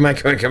on, come on,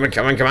 come on, come on,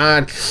 come on, come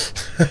on.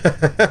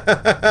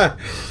 At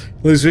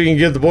least we can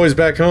get the boys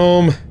back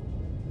home.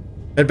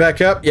 Head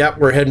back up? Yep,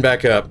 we're heading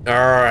back up.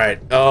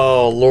 Alright.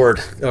 Oh, Lord.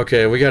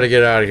 Okay, we gotta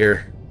get out of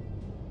here.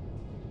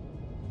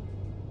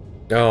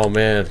 Oh,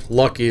 man.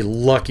 Lucky,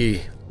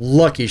 lucky,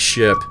 lucky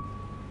ship.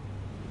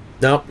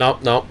 Nope,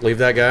 nope, nope. Leave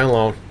that guy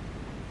alone.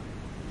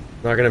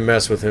 Not gonna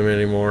mess with him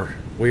anymore.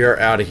 We are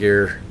out of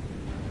here.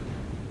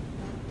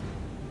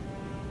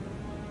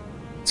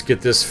 Let's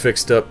get this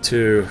fixed up,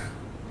 too.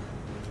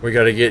 We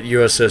gotta get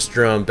USS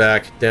Drum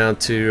back down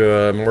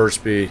to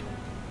Moresby.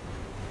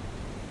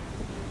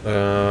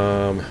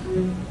 We're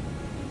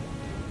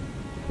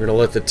gonna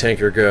let the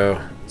tanker go,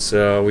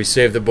 so we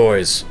save the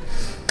boys.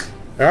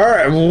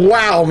 Alright,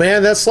 wow,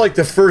 man, that's like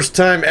the first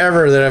time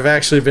ever that I've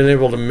actually been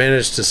able to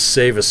manage to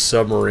save a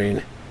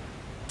submarine.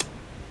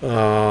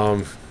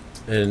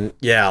 And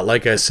yeah,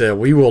 like I said,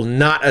 we will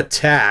not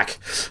attack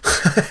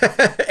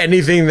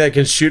anything that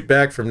can shoot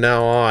back from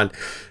now on.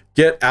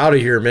 Get out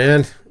of here,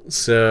 man.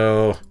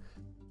 So,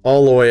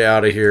 all the way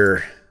out of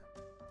here.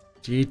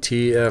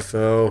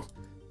 GTFO.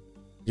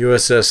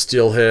 USS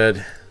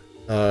Steelhead.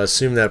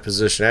 Assume that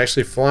position.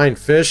 Actually, Flying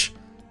Fish,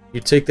 you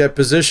take that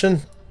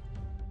position.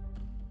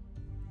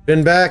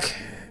 Fin back,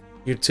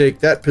 you take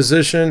that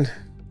position.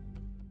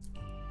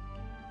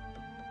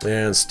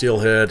 And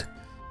Steelhead.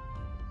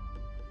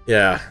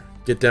 Yeah,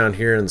 get down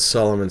here in the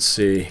Solomon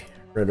Sea.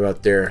 Right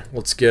about there.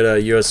 Let's get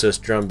a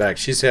USS Drum back.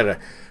 She's had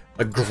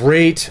a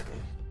great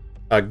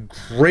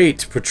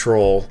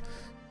patrol,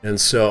 and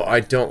so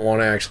I don't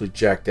want to actually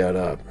jack that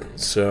up.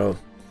 So,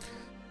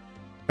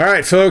 all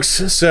right, folks.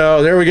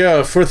 So there we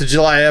go, 4th of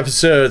July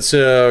episode.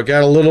 So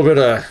got a little bit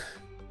of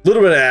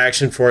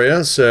action for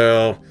you.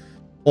 So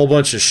whole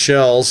bunch of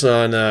shells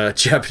on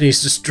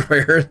Japanese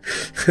destroyer,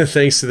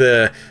 thanks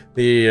to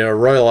the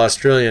Royal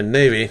Australian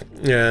Navy,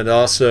 and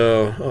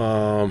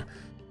also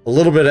a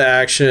little bit of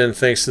action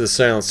thanks to the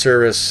Silent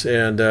Service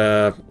and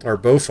our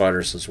bow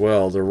fighters as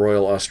well. The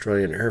Royal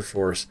Australian Air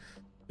Force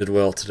did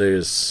well today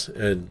as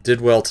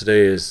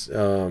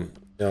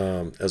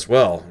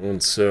well,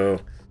 and so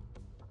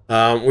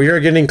we are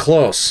getting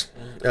close.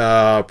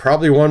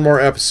 Probably one more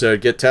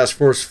episode. Get Task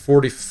Force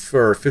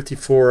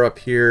 54 up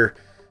here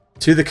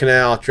to the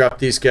canal, drop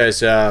these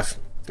guys off,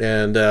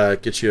 and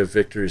get you a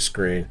victory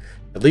screen.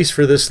 At least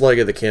for this leg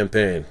of the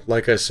campaign.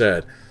 Like I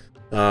said,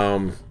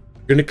 I'm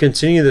going to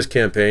continue this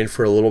campaign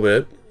for a little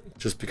bit,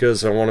 just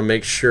because I want to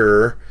make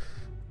sure.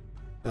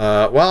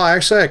 Well,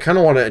 actually, I kind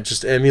of want to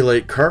just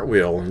emulate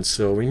Cartwheel, and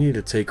so we need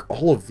to take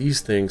all of these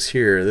things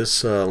here,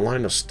 this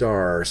line of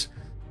stars,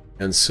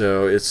 and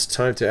so it's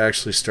time to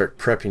actually start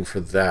prepping for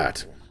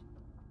that.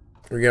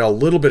 We got a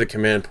little bit of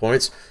command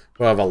points.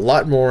 We'll have a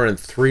lot more in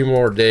 3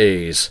 more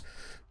days,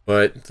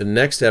 but the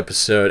next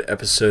episode,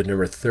 episode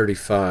number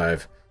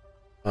 35,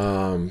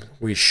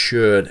 we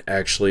should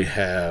actually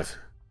have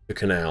the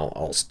canal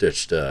all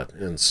stitched up,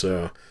 and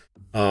so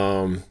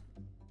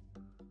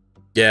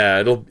yeah,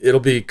 it'll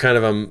be kind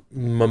of a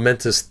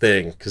momentous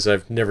thing, because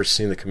I've never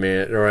seen the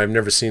command, or I've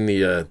never seen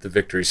the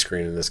victory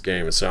screen in this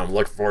game, and so I'm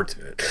looking forward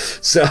to it.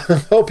 So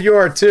hope you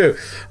are too.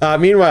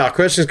 Meanwhile,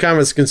 questions,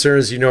 comments,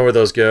 concerns, you know where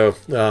those go.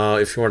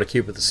 If you want to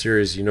keep with the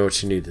series, you know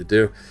what you need to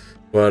do.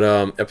 But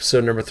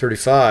episode number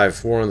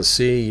 35, War on the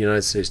Sea,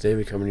 United States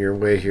Navy, coming your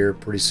way here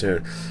pretty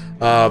soon.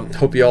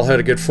 Hope you all had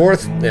a good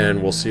 4th,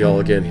 and we'll see you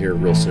all again here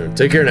real soon.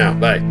 Take care now.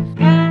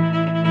 Bye.